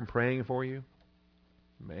every year, I'm praying for you.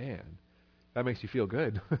 Man, that makes you feel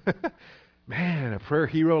good. Man, a prayer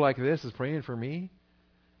hero like this is praying for me.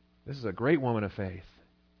 This is a great woman of faith.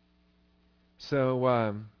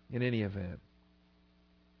 So, in any event,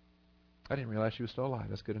 I didn't realize she was still alive.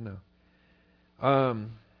 That's good to know.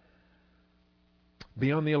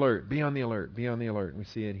 Be on the alert. Be on the alert. Be on the alert. We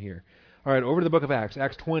see it here. All right, over to the book of Acts.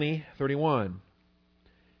 Acts 20:31.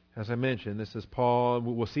 As I mentioned, this is Paul.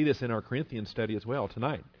 We'll see this in our Corinthian study as well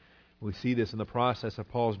tonight. We see this in the process of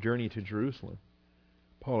Paul's journey to Jerusalem.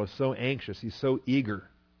 Paul is so anxious. He's so eager.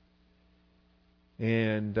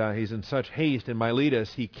 And he's in such haste in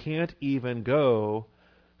Miletus, he can't even go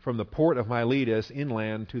from the port of Miletus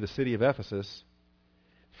inland to the city of Ephesus.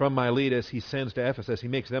 From Miletus, he sends to Ephesus. He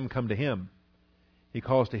makes them come to him. He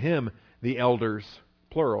calls to him the elders,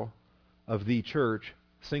 plural, of the church,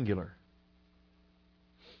 singular.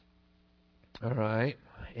 All right.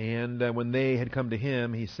 And when they had come to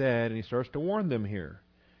him, he said, and he starts to warn them here.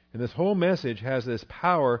 And this whole message has this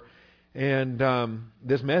power. And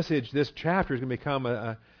this message, this chapter is going to become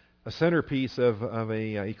a centerpiece of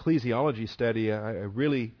a ecclesiology study I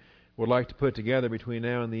really would like to put together between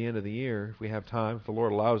now and the end of the year, if we have time, if the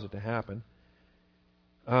Lord allows it to happen.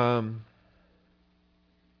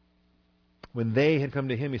 When they had come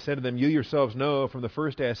to him, he said to them, you yourselves know from the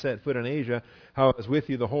first day I set foot in Asia how I was with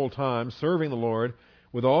you the whole time, serving the Lord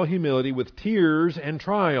with all humility, with tears and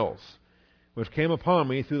trials, which came upon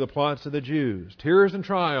me through the plots of the Jews. Tears and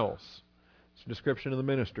trials. It's a description of the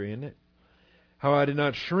ministry, isn't it? how I did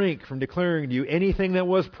not shrink from declaring to you anything that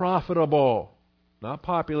was profitable. Not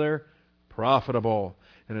popular, profitable.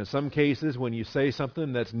 And in some cases, when you say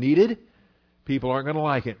something that's needed, people aren't going to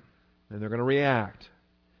like it. And they're going to react.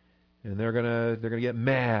 And they're going to get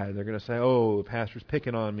mad. They're going to say, oh, the pastor's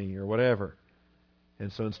picking on me, or whatever.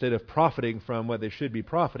 And so instead of profiting from what they should be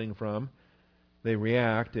profiting from, they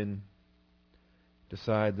react and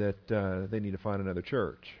decide that they need to find another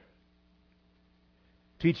church.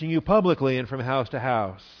 Teaching you publicly and from house to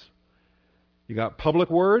house. You got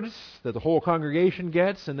public words that the whole congregation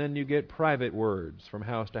gets, and then you get private words from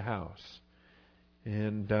house to house.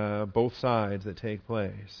 And both sides that take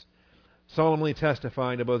place. Solemnly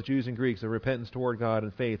testifying to both Jews and Greeks of repentance toward God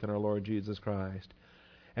and faith in our Lord Jesus Christ.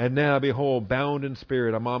 And now, behold, bound in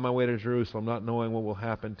spirit, I'm on my way to Jerusalem, not knowing what will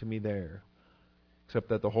happen to me there, except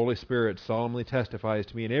that the Holy Spirit solemnly testifies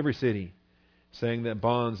to me in every city, saying that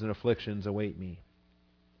bonds and afflictions await me.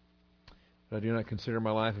 But I do not consider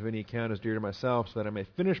my life of any account as dear to myself, so that I may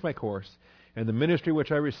finish my course and the ministry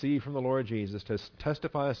which I received from the Lord Jesus, to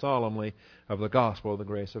testify solemnly of the gospel of the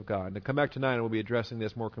grace of God. And to come back tonight, and we'll be addressing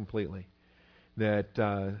this more completely. That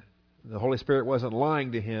the Holy Spirit wasn't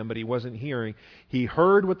lying to him, but he wasn't hearing. He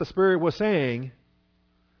heard what the Spirit was saying,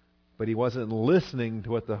 but he wasn't listening to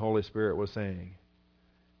what the Holy Spirit was saying.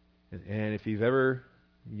 And if you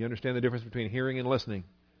understand the difference between hearing and listening.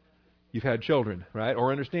 You've had children, right?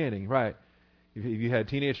 Or understanding, right? If you had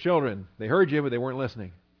teenage children, they heard you, but they weren't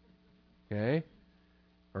listening. Okay?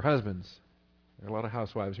 Or husbands. There are a lot of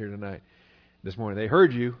housewives here tonight, this morning. They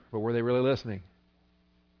heard you, but were they really listening?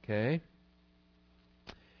 Okay?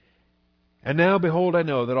 And now, behold, I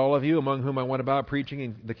know that all of you among whom I went about preaching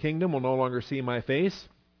in the kingdom will no longer see my face.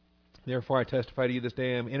 Therefore I testify to you this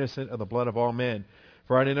day I am innocent of the blood of all men.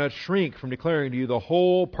 For I did not shrink from declaring to you the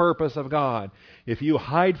whole purpose of God. If you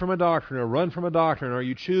hide from a doctrine or run from a doctrine or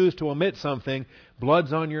you choose to omit something,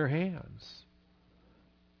 blood's on your hands.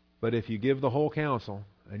 But if you give the whole counsel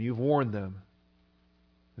and you've warned them,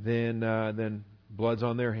 then blood's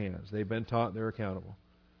on their hands. They've been taught, they're accountable.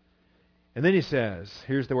 And then he says,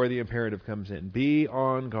 here's where the imperative comes in. Be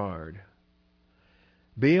on guard.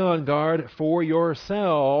 Be on guard for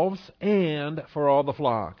yourselves and for all the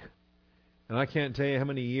flock. And I can't tell you how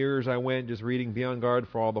many years I went just reading be on guard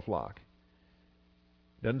for all the flock.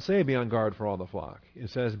 It doesn't say be on guard for all the flock. It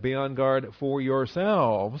says be on guard for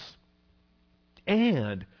yourselves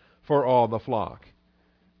and for all the flock.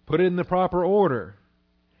 Put it in the proper order.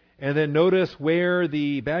 And then notice where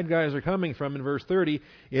the bad guys are coming from in verse 30.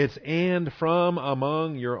 It's and from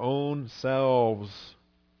among your own selves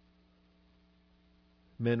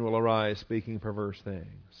men will arise speaking perverse things.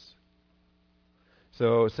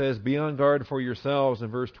 So it says, be on guard for yourselves in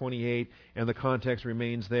verse 28, and the context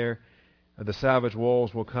remains there. The savage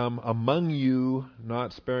wolves will come among you,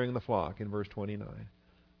 not sparing the flock, in verse 29.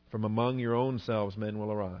 From among your own selves men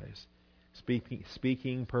will arise,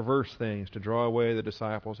 speaking perverse things to draw away the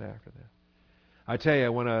disciples after them. I tell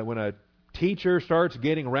you, when a teacher starts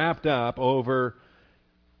getting wrapped up over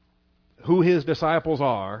who his disciples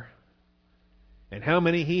are, and how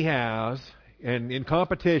many he has, and in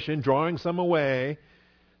competition, drawing some away,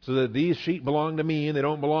 so that these sheep belong to me and they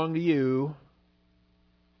don't belong to you,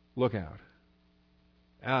 look out.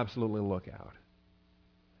 Absolutely look out.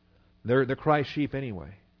 They're Christ's sheep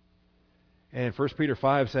anyway. And 1 Peter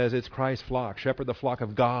 5 says it's Christ's flock. Shepherd the flock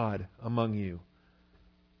of God among you.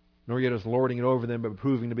 Nor yet as lording it over them, but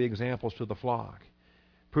proving to be examples to the flock.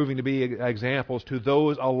 Proving to be examples to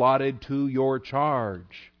those allotted to your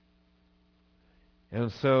charge.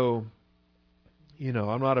 And so,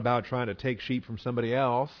 I'm not about trying to take sheep from somebody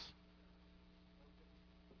else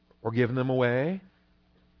or giving them away.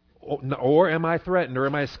 Or am I threatened or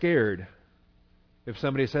am I scared if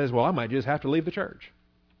somebody says, well, I might just have to leave the church?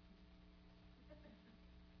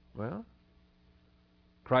 Well,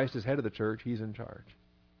 Christ is head of the church. He's in charge.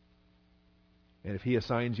 And if he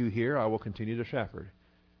assigns you here, I will continue to shepherd.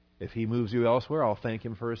 If he moves you elsewhere, I'll thank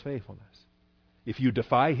him for his faithfulness. If you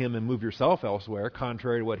defy him and move yourself elsewhere,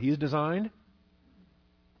 contrary to what he's designed,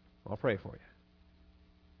 I'll pray for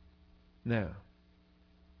you. Now,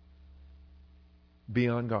 be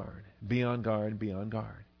on guard. Be on guard. Be on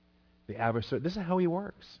guard. The adversary, this is how he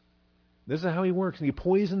works. This is how he works. And he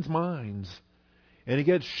poisons minds. And he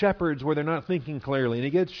gets shepherds where they're not thinking clearly. And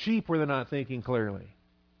he gets sheep where they're not thinking clearly.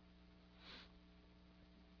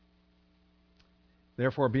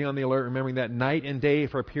 Therefore, be on the alert, remembering that night and day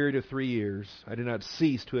for a period of 3 years, I do not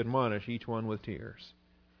cease to admonish each one with tears.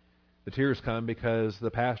 The tears come because the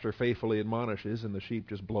pastor faithfully admonishes and the sheep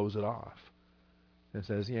just blows it off. And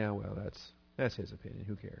says, yeah, well, that's his opinion.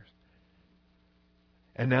 Who cares?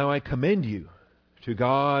 And now I commend you to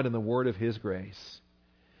God and the word of His grace.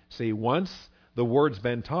 See, once the word's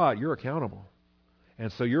been taught, you're accountable.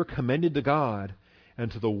 And so you're commended to God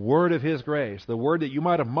and to the word of His grace. The word that you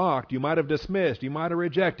might have mocked, you might have dismissed, you might have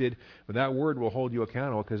rejected, but that word will hold you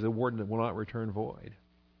accountable because the word will not return void,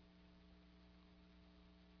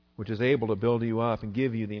 which is able to build you up and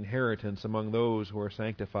give you the inheritance among those who are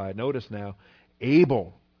sanctified. Notice now,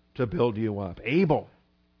 able to build you up. Able.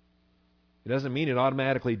 It doesn't mean it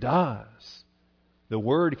automatically does. The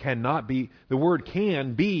word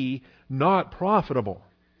can be not profitable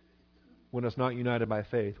when it's not united by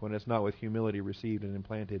faith, when it's not with humility received and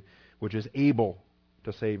implanted, which is able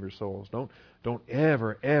to save your souls. Don't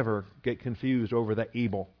ever get confused over the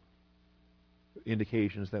able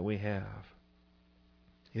indications that we have.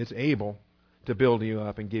 It's able to build you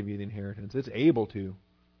up and give you the inheritance. It's able to.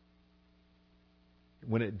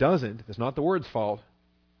 When it doesn't, it's not the word's fault.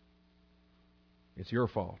 It's your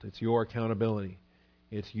fault. It's your accountability.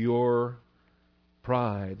 It's your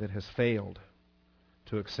pride that has failed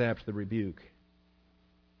to accept the rebuke.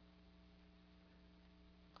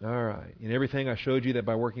 All right. In everything I showed you that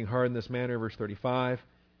by working hard in this manner, verse 35,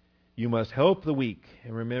 you must help the weak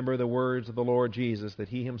and remember the words of the Lord Jesus that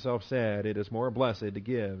He Himself said, it is more blessed to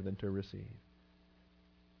give than to receive.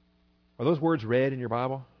 Are those words read in your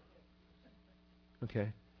Bible? Okay.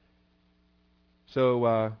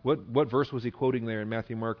 So what verse was he quoting there in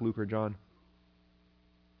Matthew, Mark, Luke, or John?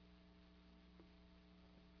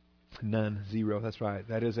 None. Zero. That's right.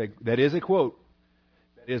 That is a quote.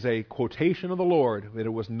 That is a quotation of the Lord, that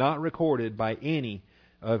it was not recorded by any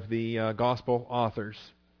of the gospel authors.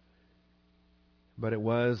 But it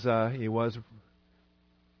was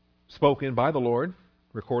spoken by the Lord,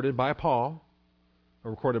 recorded by Paul,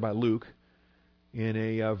 or recorded by Luke, in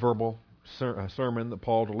a verbal sermon that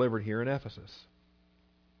Paul delivered here in Ephesus.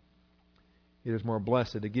 It is more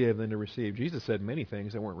blessed to give than to receive. Jesus said many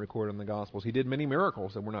things that weren't recorded in the Gospels. He did many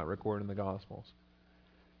miracles that were not recorded in the Gospels.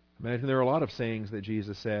 Imagine there are a lot of sayings that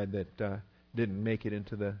Jesus said that didn't make it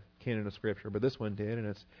into the canon of Scripture, but this one did, and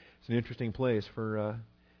it's an interesting place for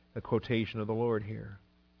a quotation of the Lord here.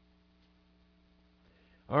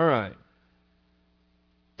 All right.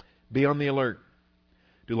 Be on the alert.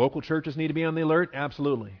 Do local churches need to be on the alert?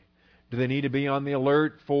 Absolutely. Do they need to be on the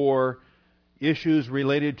alert for issues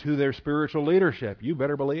related to their spiritual leadership? You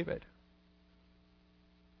better believe it.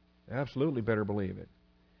 Absolutely better believe it.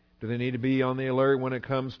 Do they need to be on the alert when it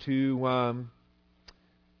comes to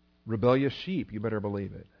rebellious sheep? You better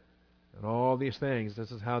believe it. And all these things,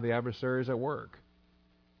 this is how the adversary is at work.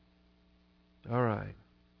 All right.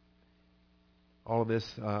 All of this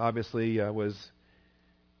obviously was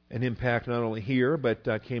an impact not only here, but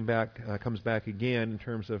comes back again in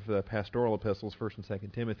terms of the pastoral epistles, 1 and 2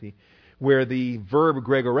 Timothy, where the verb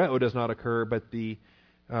gregoreo does not occur, but the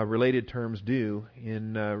related terms do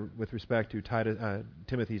with respect to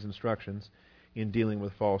Timothy's instructions in dealing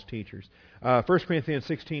with false teachers. 1 Corinthians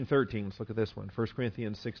 16:13. Let's look at this one. 1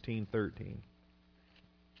 Corinthians 16:13.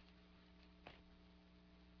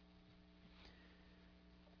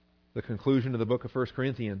 The conclusion of the book of 1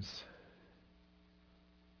 Corinthians.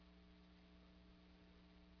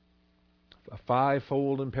 A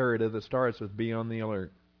five-fold imperative that starts with be on the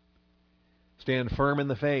alert. Stand firm in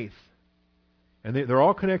the faith. And they're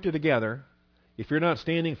all connected together. If you're not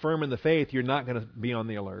standing firm in the faith, you're not going to be on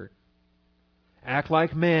the alert. Act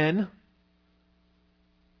like men.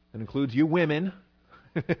 That includes you women.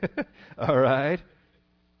 All right?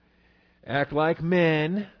 Act like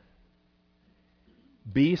men.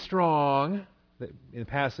 Be strong. In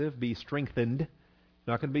passive, be strengthened.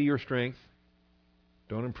 Not going to be your strength.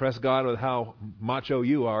 Don't impress God with how macho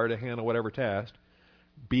you are to handle whatever test.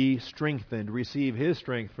 Be strengthened. Receive His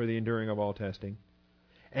strength for the enduring of all testing.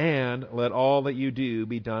 And let all that you do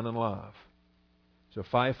be done in love. So,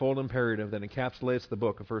 fivefold imperative that encapsulates the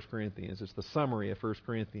book of 1 Corinthians. It's the summary of 1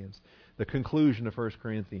 Corinthians. The conclusion of 1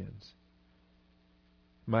 Corinthians.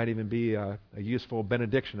 Might even be a useful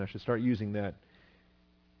benediction. I should start using that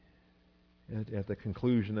at the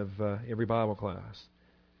conclusion of every Bible class.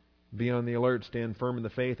 Be on the alert, stand firm in the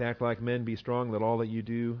faith, act like men, be strong, let all that you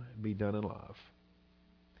do be done in love.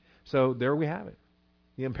 So there we have it.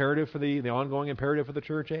 The imperative for the ongoing imperative for the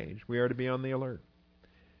church age. We are to be on the alert.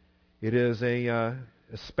 It is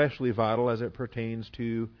especially vital as it pertains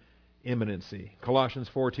to imminency. Colossians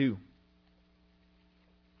 4:2.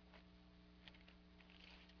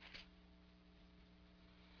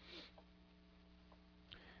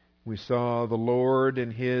 We saw the Lord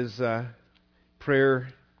in His prayer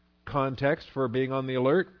context for being on the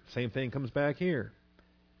alert. Same thing comes back here.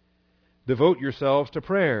 Devote yourselves to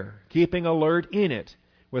prayer, keeping alert in it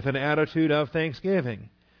with an attitude of thanksgiving.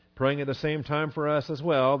 Praying at the same time for us as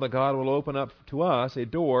well, that God will open up to us a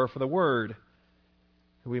door for the Word,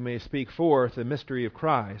 that we may speak forth the mystery of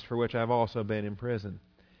Christ, for which I've also been in prison.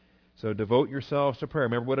 So devote yourselves to prayer.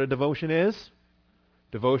 Remember what a devotion is?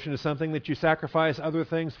 Devotion is something that you sacrifice other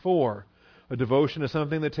things for. A devotion is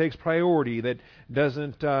something that takes priority, that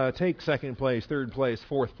doesn't take second place, third place,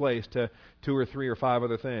 fourth place to 2 or 3 or 5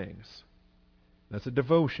 other things. That's a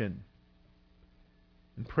devotion.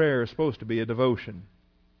 And prayer is supposed to be a devotion.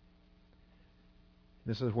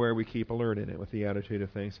 This is where we keep alert in it with the attitude of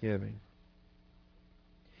thanksgiving.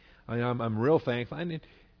 I'm real thankful.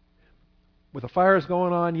 With the fires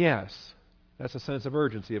going on, yes, that's a sense of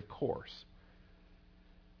urgency, of course.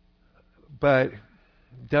 But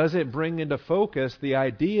does it bring into focus the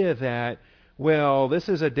idea that, well, this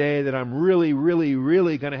is a day that I'm really, really,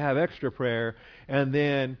 really going to have extra prayer, and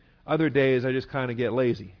then other days I just kind of get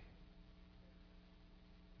lazy?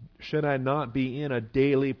 Should I not be in a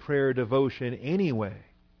daily prayer devotion anyway?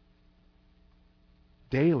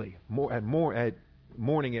 Daily, at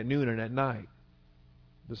morning, at noon, and at night,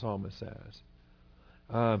 the psalmist says.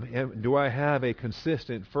 Do I have a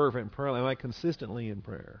consistent, fervent prayer? Am I consistently in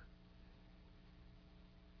prayer?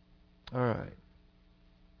 All right.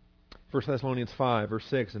 1 Thessalonians 5, verse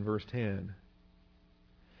 6 and verse 10.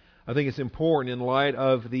 I think it's important in light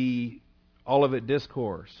of the Olivet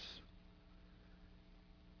Discourse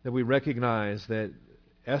that we recognize that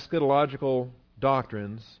eschatological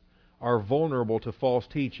doctrines are vulnerable to false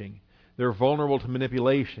teaching. They're vulnerable to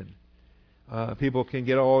manipulation. People can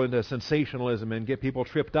get all into sensationalism and get people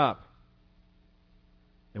tripped up.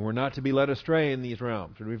 And we're not to be led astray in these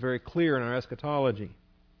realms. We're to be very clear in our eschatology.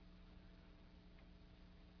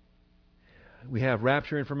 We have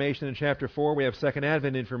rapture information in chapter 4. We have second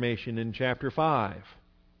advent information in chapter 5.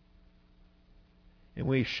 And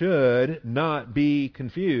we should not be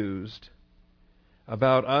confused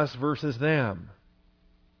about us versus them.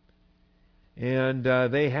 And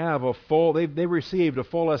they received a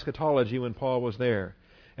full eschatology when Paul was there.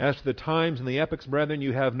 As to the times and the epochs, brethren,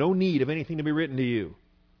 you have no need of anything to be written to you.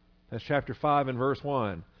 That's chapter 5 and verse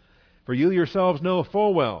 1. For you yourselves know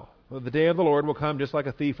full well that the day of the Lord will come just like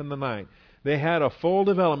a thief in the night. They had a full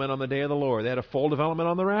development on the day of the Lord. They had a full development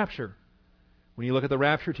on the rapture. When you look at the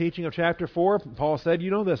rapture teaching of chapter 4, Paul said, you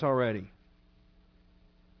know this already.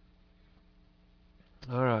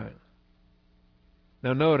 All right.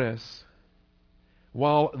 Now notice,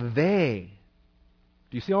 while they,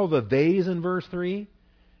 do you see all the theys in verse 3?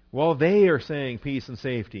 While they are saying peace and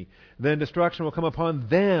safety, then destruction will come upon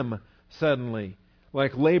them suddenly,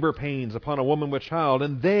 like labor pains upon a woman with child,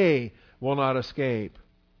 and they will not escape.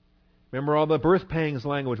 Remember all the birth pangs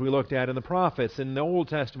language we looked at in the prophets, in the Old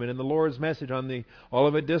Testament, in the Lord's message on the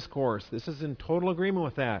Olivet Discourse. This is in total agreement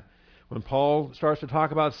with that. When Paul starts to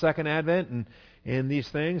talk about second advent and these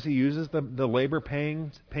things, he uses the labor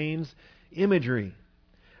pains imagery.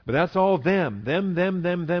 But that's all them.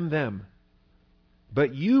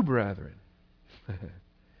 But you, brethren,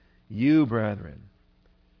 you, brethren,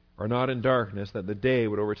 are not in darkness that the day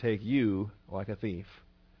would overtake you like a thief.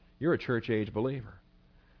 You're a church age believer.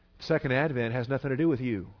 Second advent has nothing to do with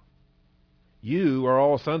you. You are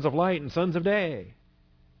all sons of light and sons of day.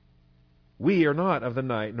 We are not of the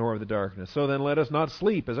night nor of the darkness. So then let us not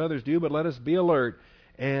sleep as others do, but let us be alert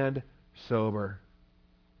and sober.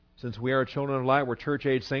 Since we are children of light, we're church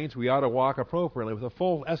age saints, we ought to walk appropriately with a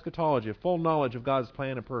full eschatology, a full knowledge of God's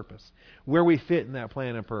plan and purpose, where we fit in that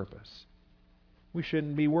plan and purpose. We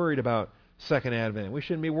shouldn't be worried about second advent. We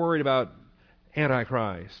shouldn't be worried about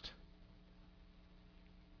Antichrist.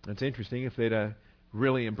 It's interesting, if they'd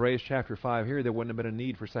really embraced chapter 5 here, there wouldn't have been a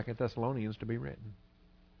need for 2 Thessalonians to be written.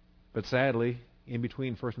 But sadly, in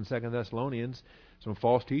between 1 and 2 Thessalonians, some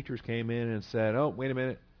false teachers came in and said, oh, wait a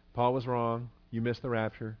minute, Paul was wrong. You missed the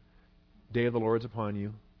rapture. Day of the Lord's upon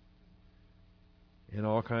you. And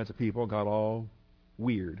all kinds of people got all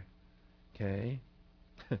weird. Okay?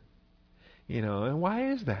 And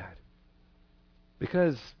why is that?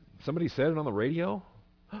 Because somebody said it on the radio?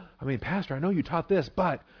 I mean, Pastor, I know you taught this,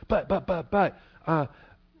 but,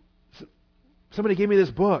 somebody gave me this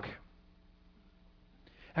book.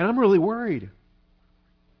 And I'm really worried.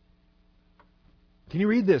 Can you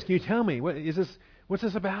read this? Can you tell me? What's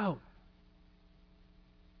this about?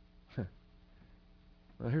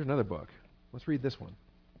 Well, here's another book. Let's read this one.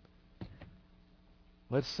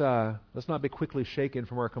 Let's not be quickly shaken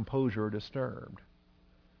from our composure or disturbed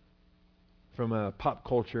from a pop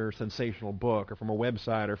culture sensational book or from a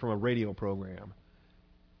website or from a radio program.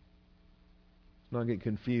 Let's not get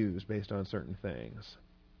confused based on certain things.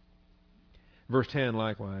 Verse 10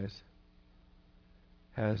 likewise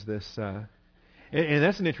has this, and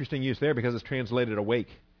that's an interesting use there because it's translated awake.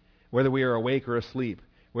 whether we are awake or asleep,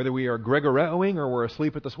 whether we are Gregoreoing or we're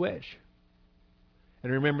asleep at the switch.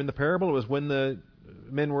 And remember in the parable, it was when the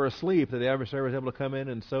men were asleep that the adversary was able to come in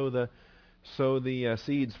and sow the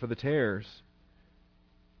seeds for the tares.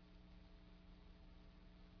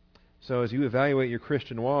 So as you evaluate your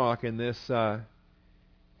Christian walk in this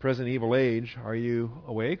present evil age, are you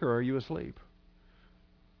awake or are you asleep?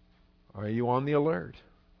 Are you on the alert?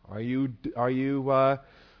 Are you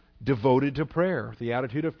devoted to prayer, the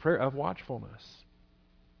attitude of prayer, of watchfulness?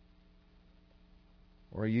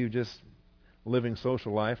 Or are you just living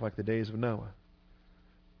social life like the days of Noah?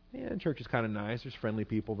 Yeah, church is kind of nice. There's friendly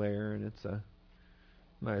people there, and it's a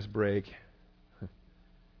nice break.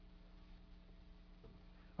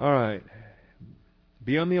 All right.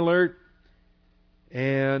 Be on the alert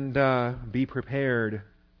and be prepared.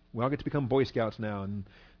 We all get to become Boy Scouts now, and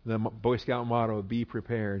the Boy Scout motto, be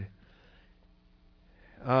prepared.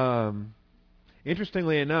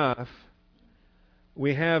 Interestingly enough,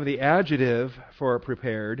 we have the adjective for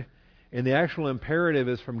prepared, and the actual imperative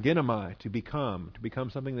is from ginomai, to become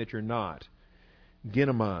something that you're not.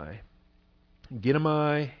 Ginomai.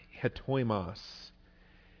 Ginomai hetoimos.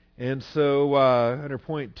 And so, under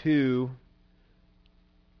point 2,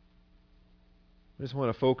 I just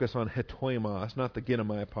want to focus on hetoimos, not the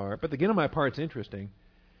ginomai part. But the ginomai part's interesting.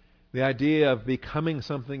 The idea of becoming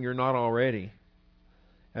something you're not already,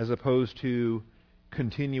 as opposed to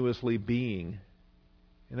continuously being.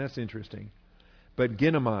 And that's interesting. But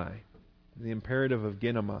ginomai, the imperative of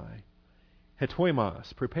ginomai.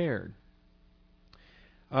 Hetoimos, prepared.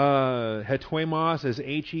 Hetoimos is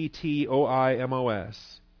Hetoimos.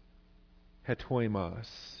 Hetoimos.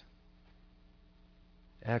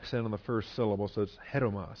 Accent on the first syllable, so it's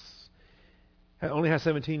hetomos. It only has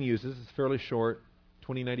 17 uses. It's fairly short,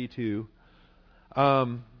 2092.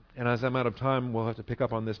 And as I'm out of time, we'll have to pick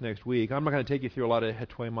up on this next week. I'm not going to take you through a lot of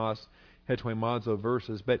hetoimazo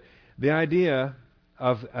verses, but the idea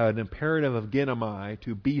of an imperative of ginomai,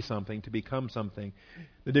 to be something, to become something,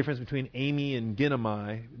 the difference between Amy and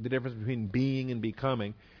ginomai, the difference between being and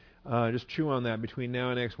becoming, just chew on that between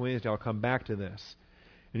now and next Wednesday. I'll come back to this.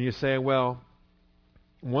 And you say, well,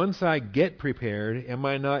 once I get prepared,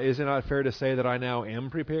 is it not fair to say that I now am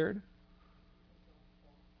prepared?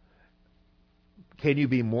 Can you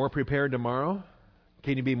be more prepared tomorrow?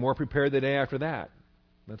 Can you be more prepared the day after that?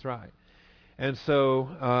 That's right. And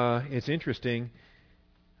so it's interesting,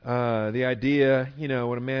 the idea,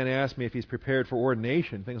 when a man asks me if he's prepared for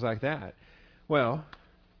ordination, things like that. Well,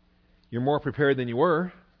 you're more prepared than you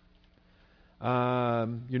were.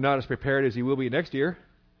 You're not as prepared as you will be next year.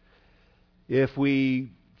 If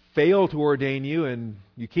we fail to ordain you and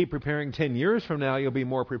you keep preparing 10 years from now, you'll be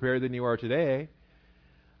more prepared than you are today.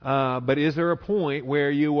 But is there a point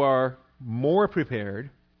where you are more prepared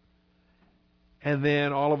and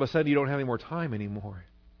then all of a sudden you don't have any more time anymore?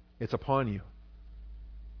 It's upon you.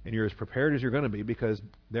 And you're as prepared as you're going to be because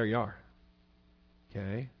there you are.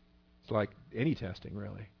 Okay? It's like any testing,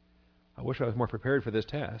 really. I wish I was more prepared for this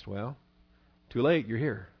test. Well, too late. You're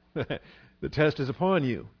here. The test is upon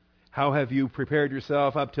you. How have you prepared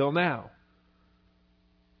yourself up till now?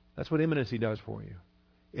 That's what imminency does for you.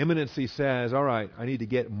 Imminency says, all right, I need to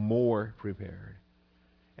get more prepared.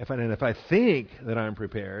 If I think that I'm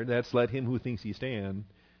prepared, that's let him who thinks he stand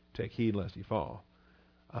take heed lest he fall.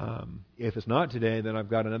 If it's not today, then I've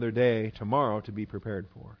got another day tomorrow to be prepared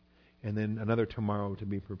for. And then another tomorrow to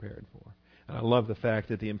be prepared for. And I love the fact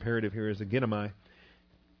that the imperative here is a ginomai,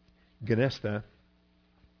 genesta.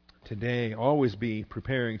 Today, always be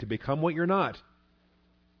preparing to become what you're not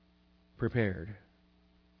prepared.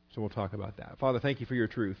 So we'll talk about that. Father, thank you for your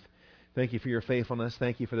truth. Thank you for your faithfulness.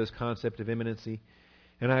 Thank you for this concept of imminency.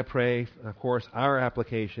 And I pray, of course, our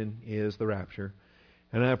application is the rapture.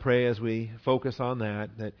 And I pray as we focus on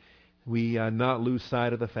that we not lose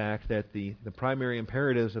sight of the fact that the primary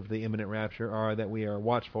imperatives of the imminent rapture are that we are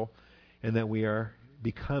watchful and that we are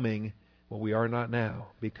becoming what we are not now,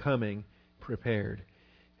 becoming prepared.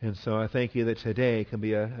 And so I thank you that today can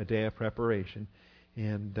be a day of preparation.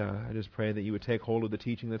 And I just pray that you would take hold of the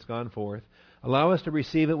teaching that's gone forth. Allow us to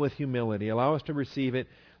receive it with humility. Allow us to receive it.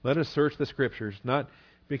 Let us search the Scriptures, not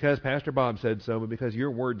because Pastor Bob said so, but because your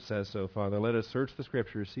word says so, Father. Let us search the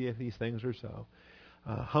Scriptures, see if these things are so.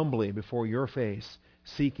 Humbly before your face,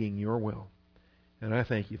 seeking your will. And I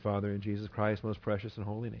thank you, Father, in Jesus Christ's most precious and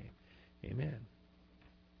holy name. Amen.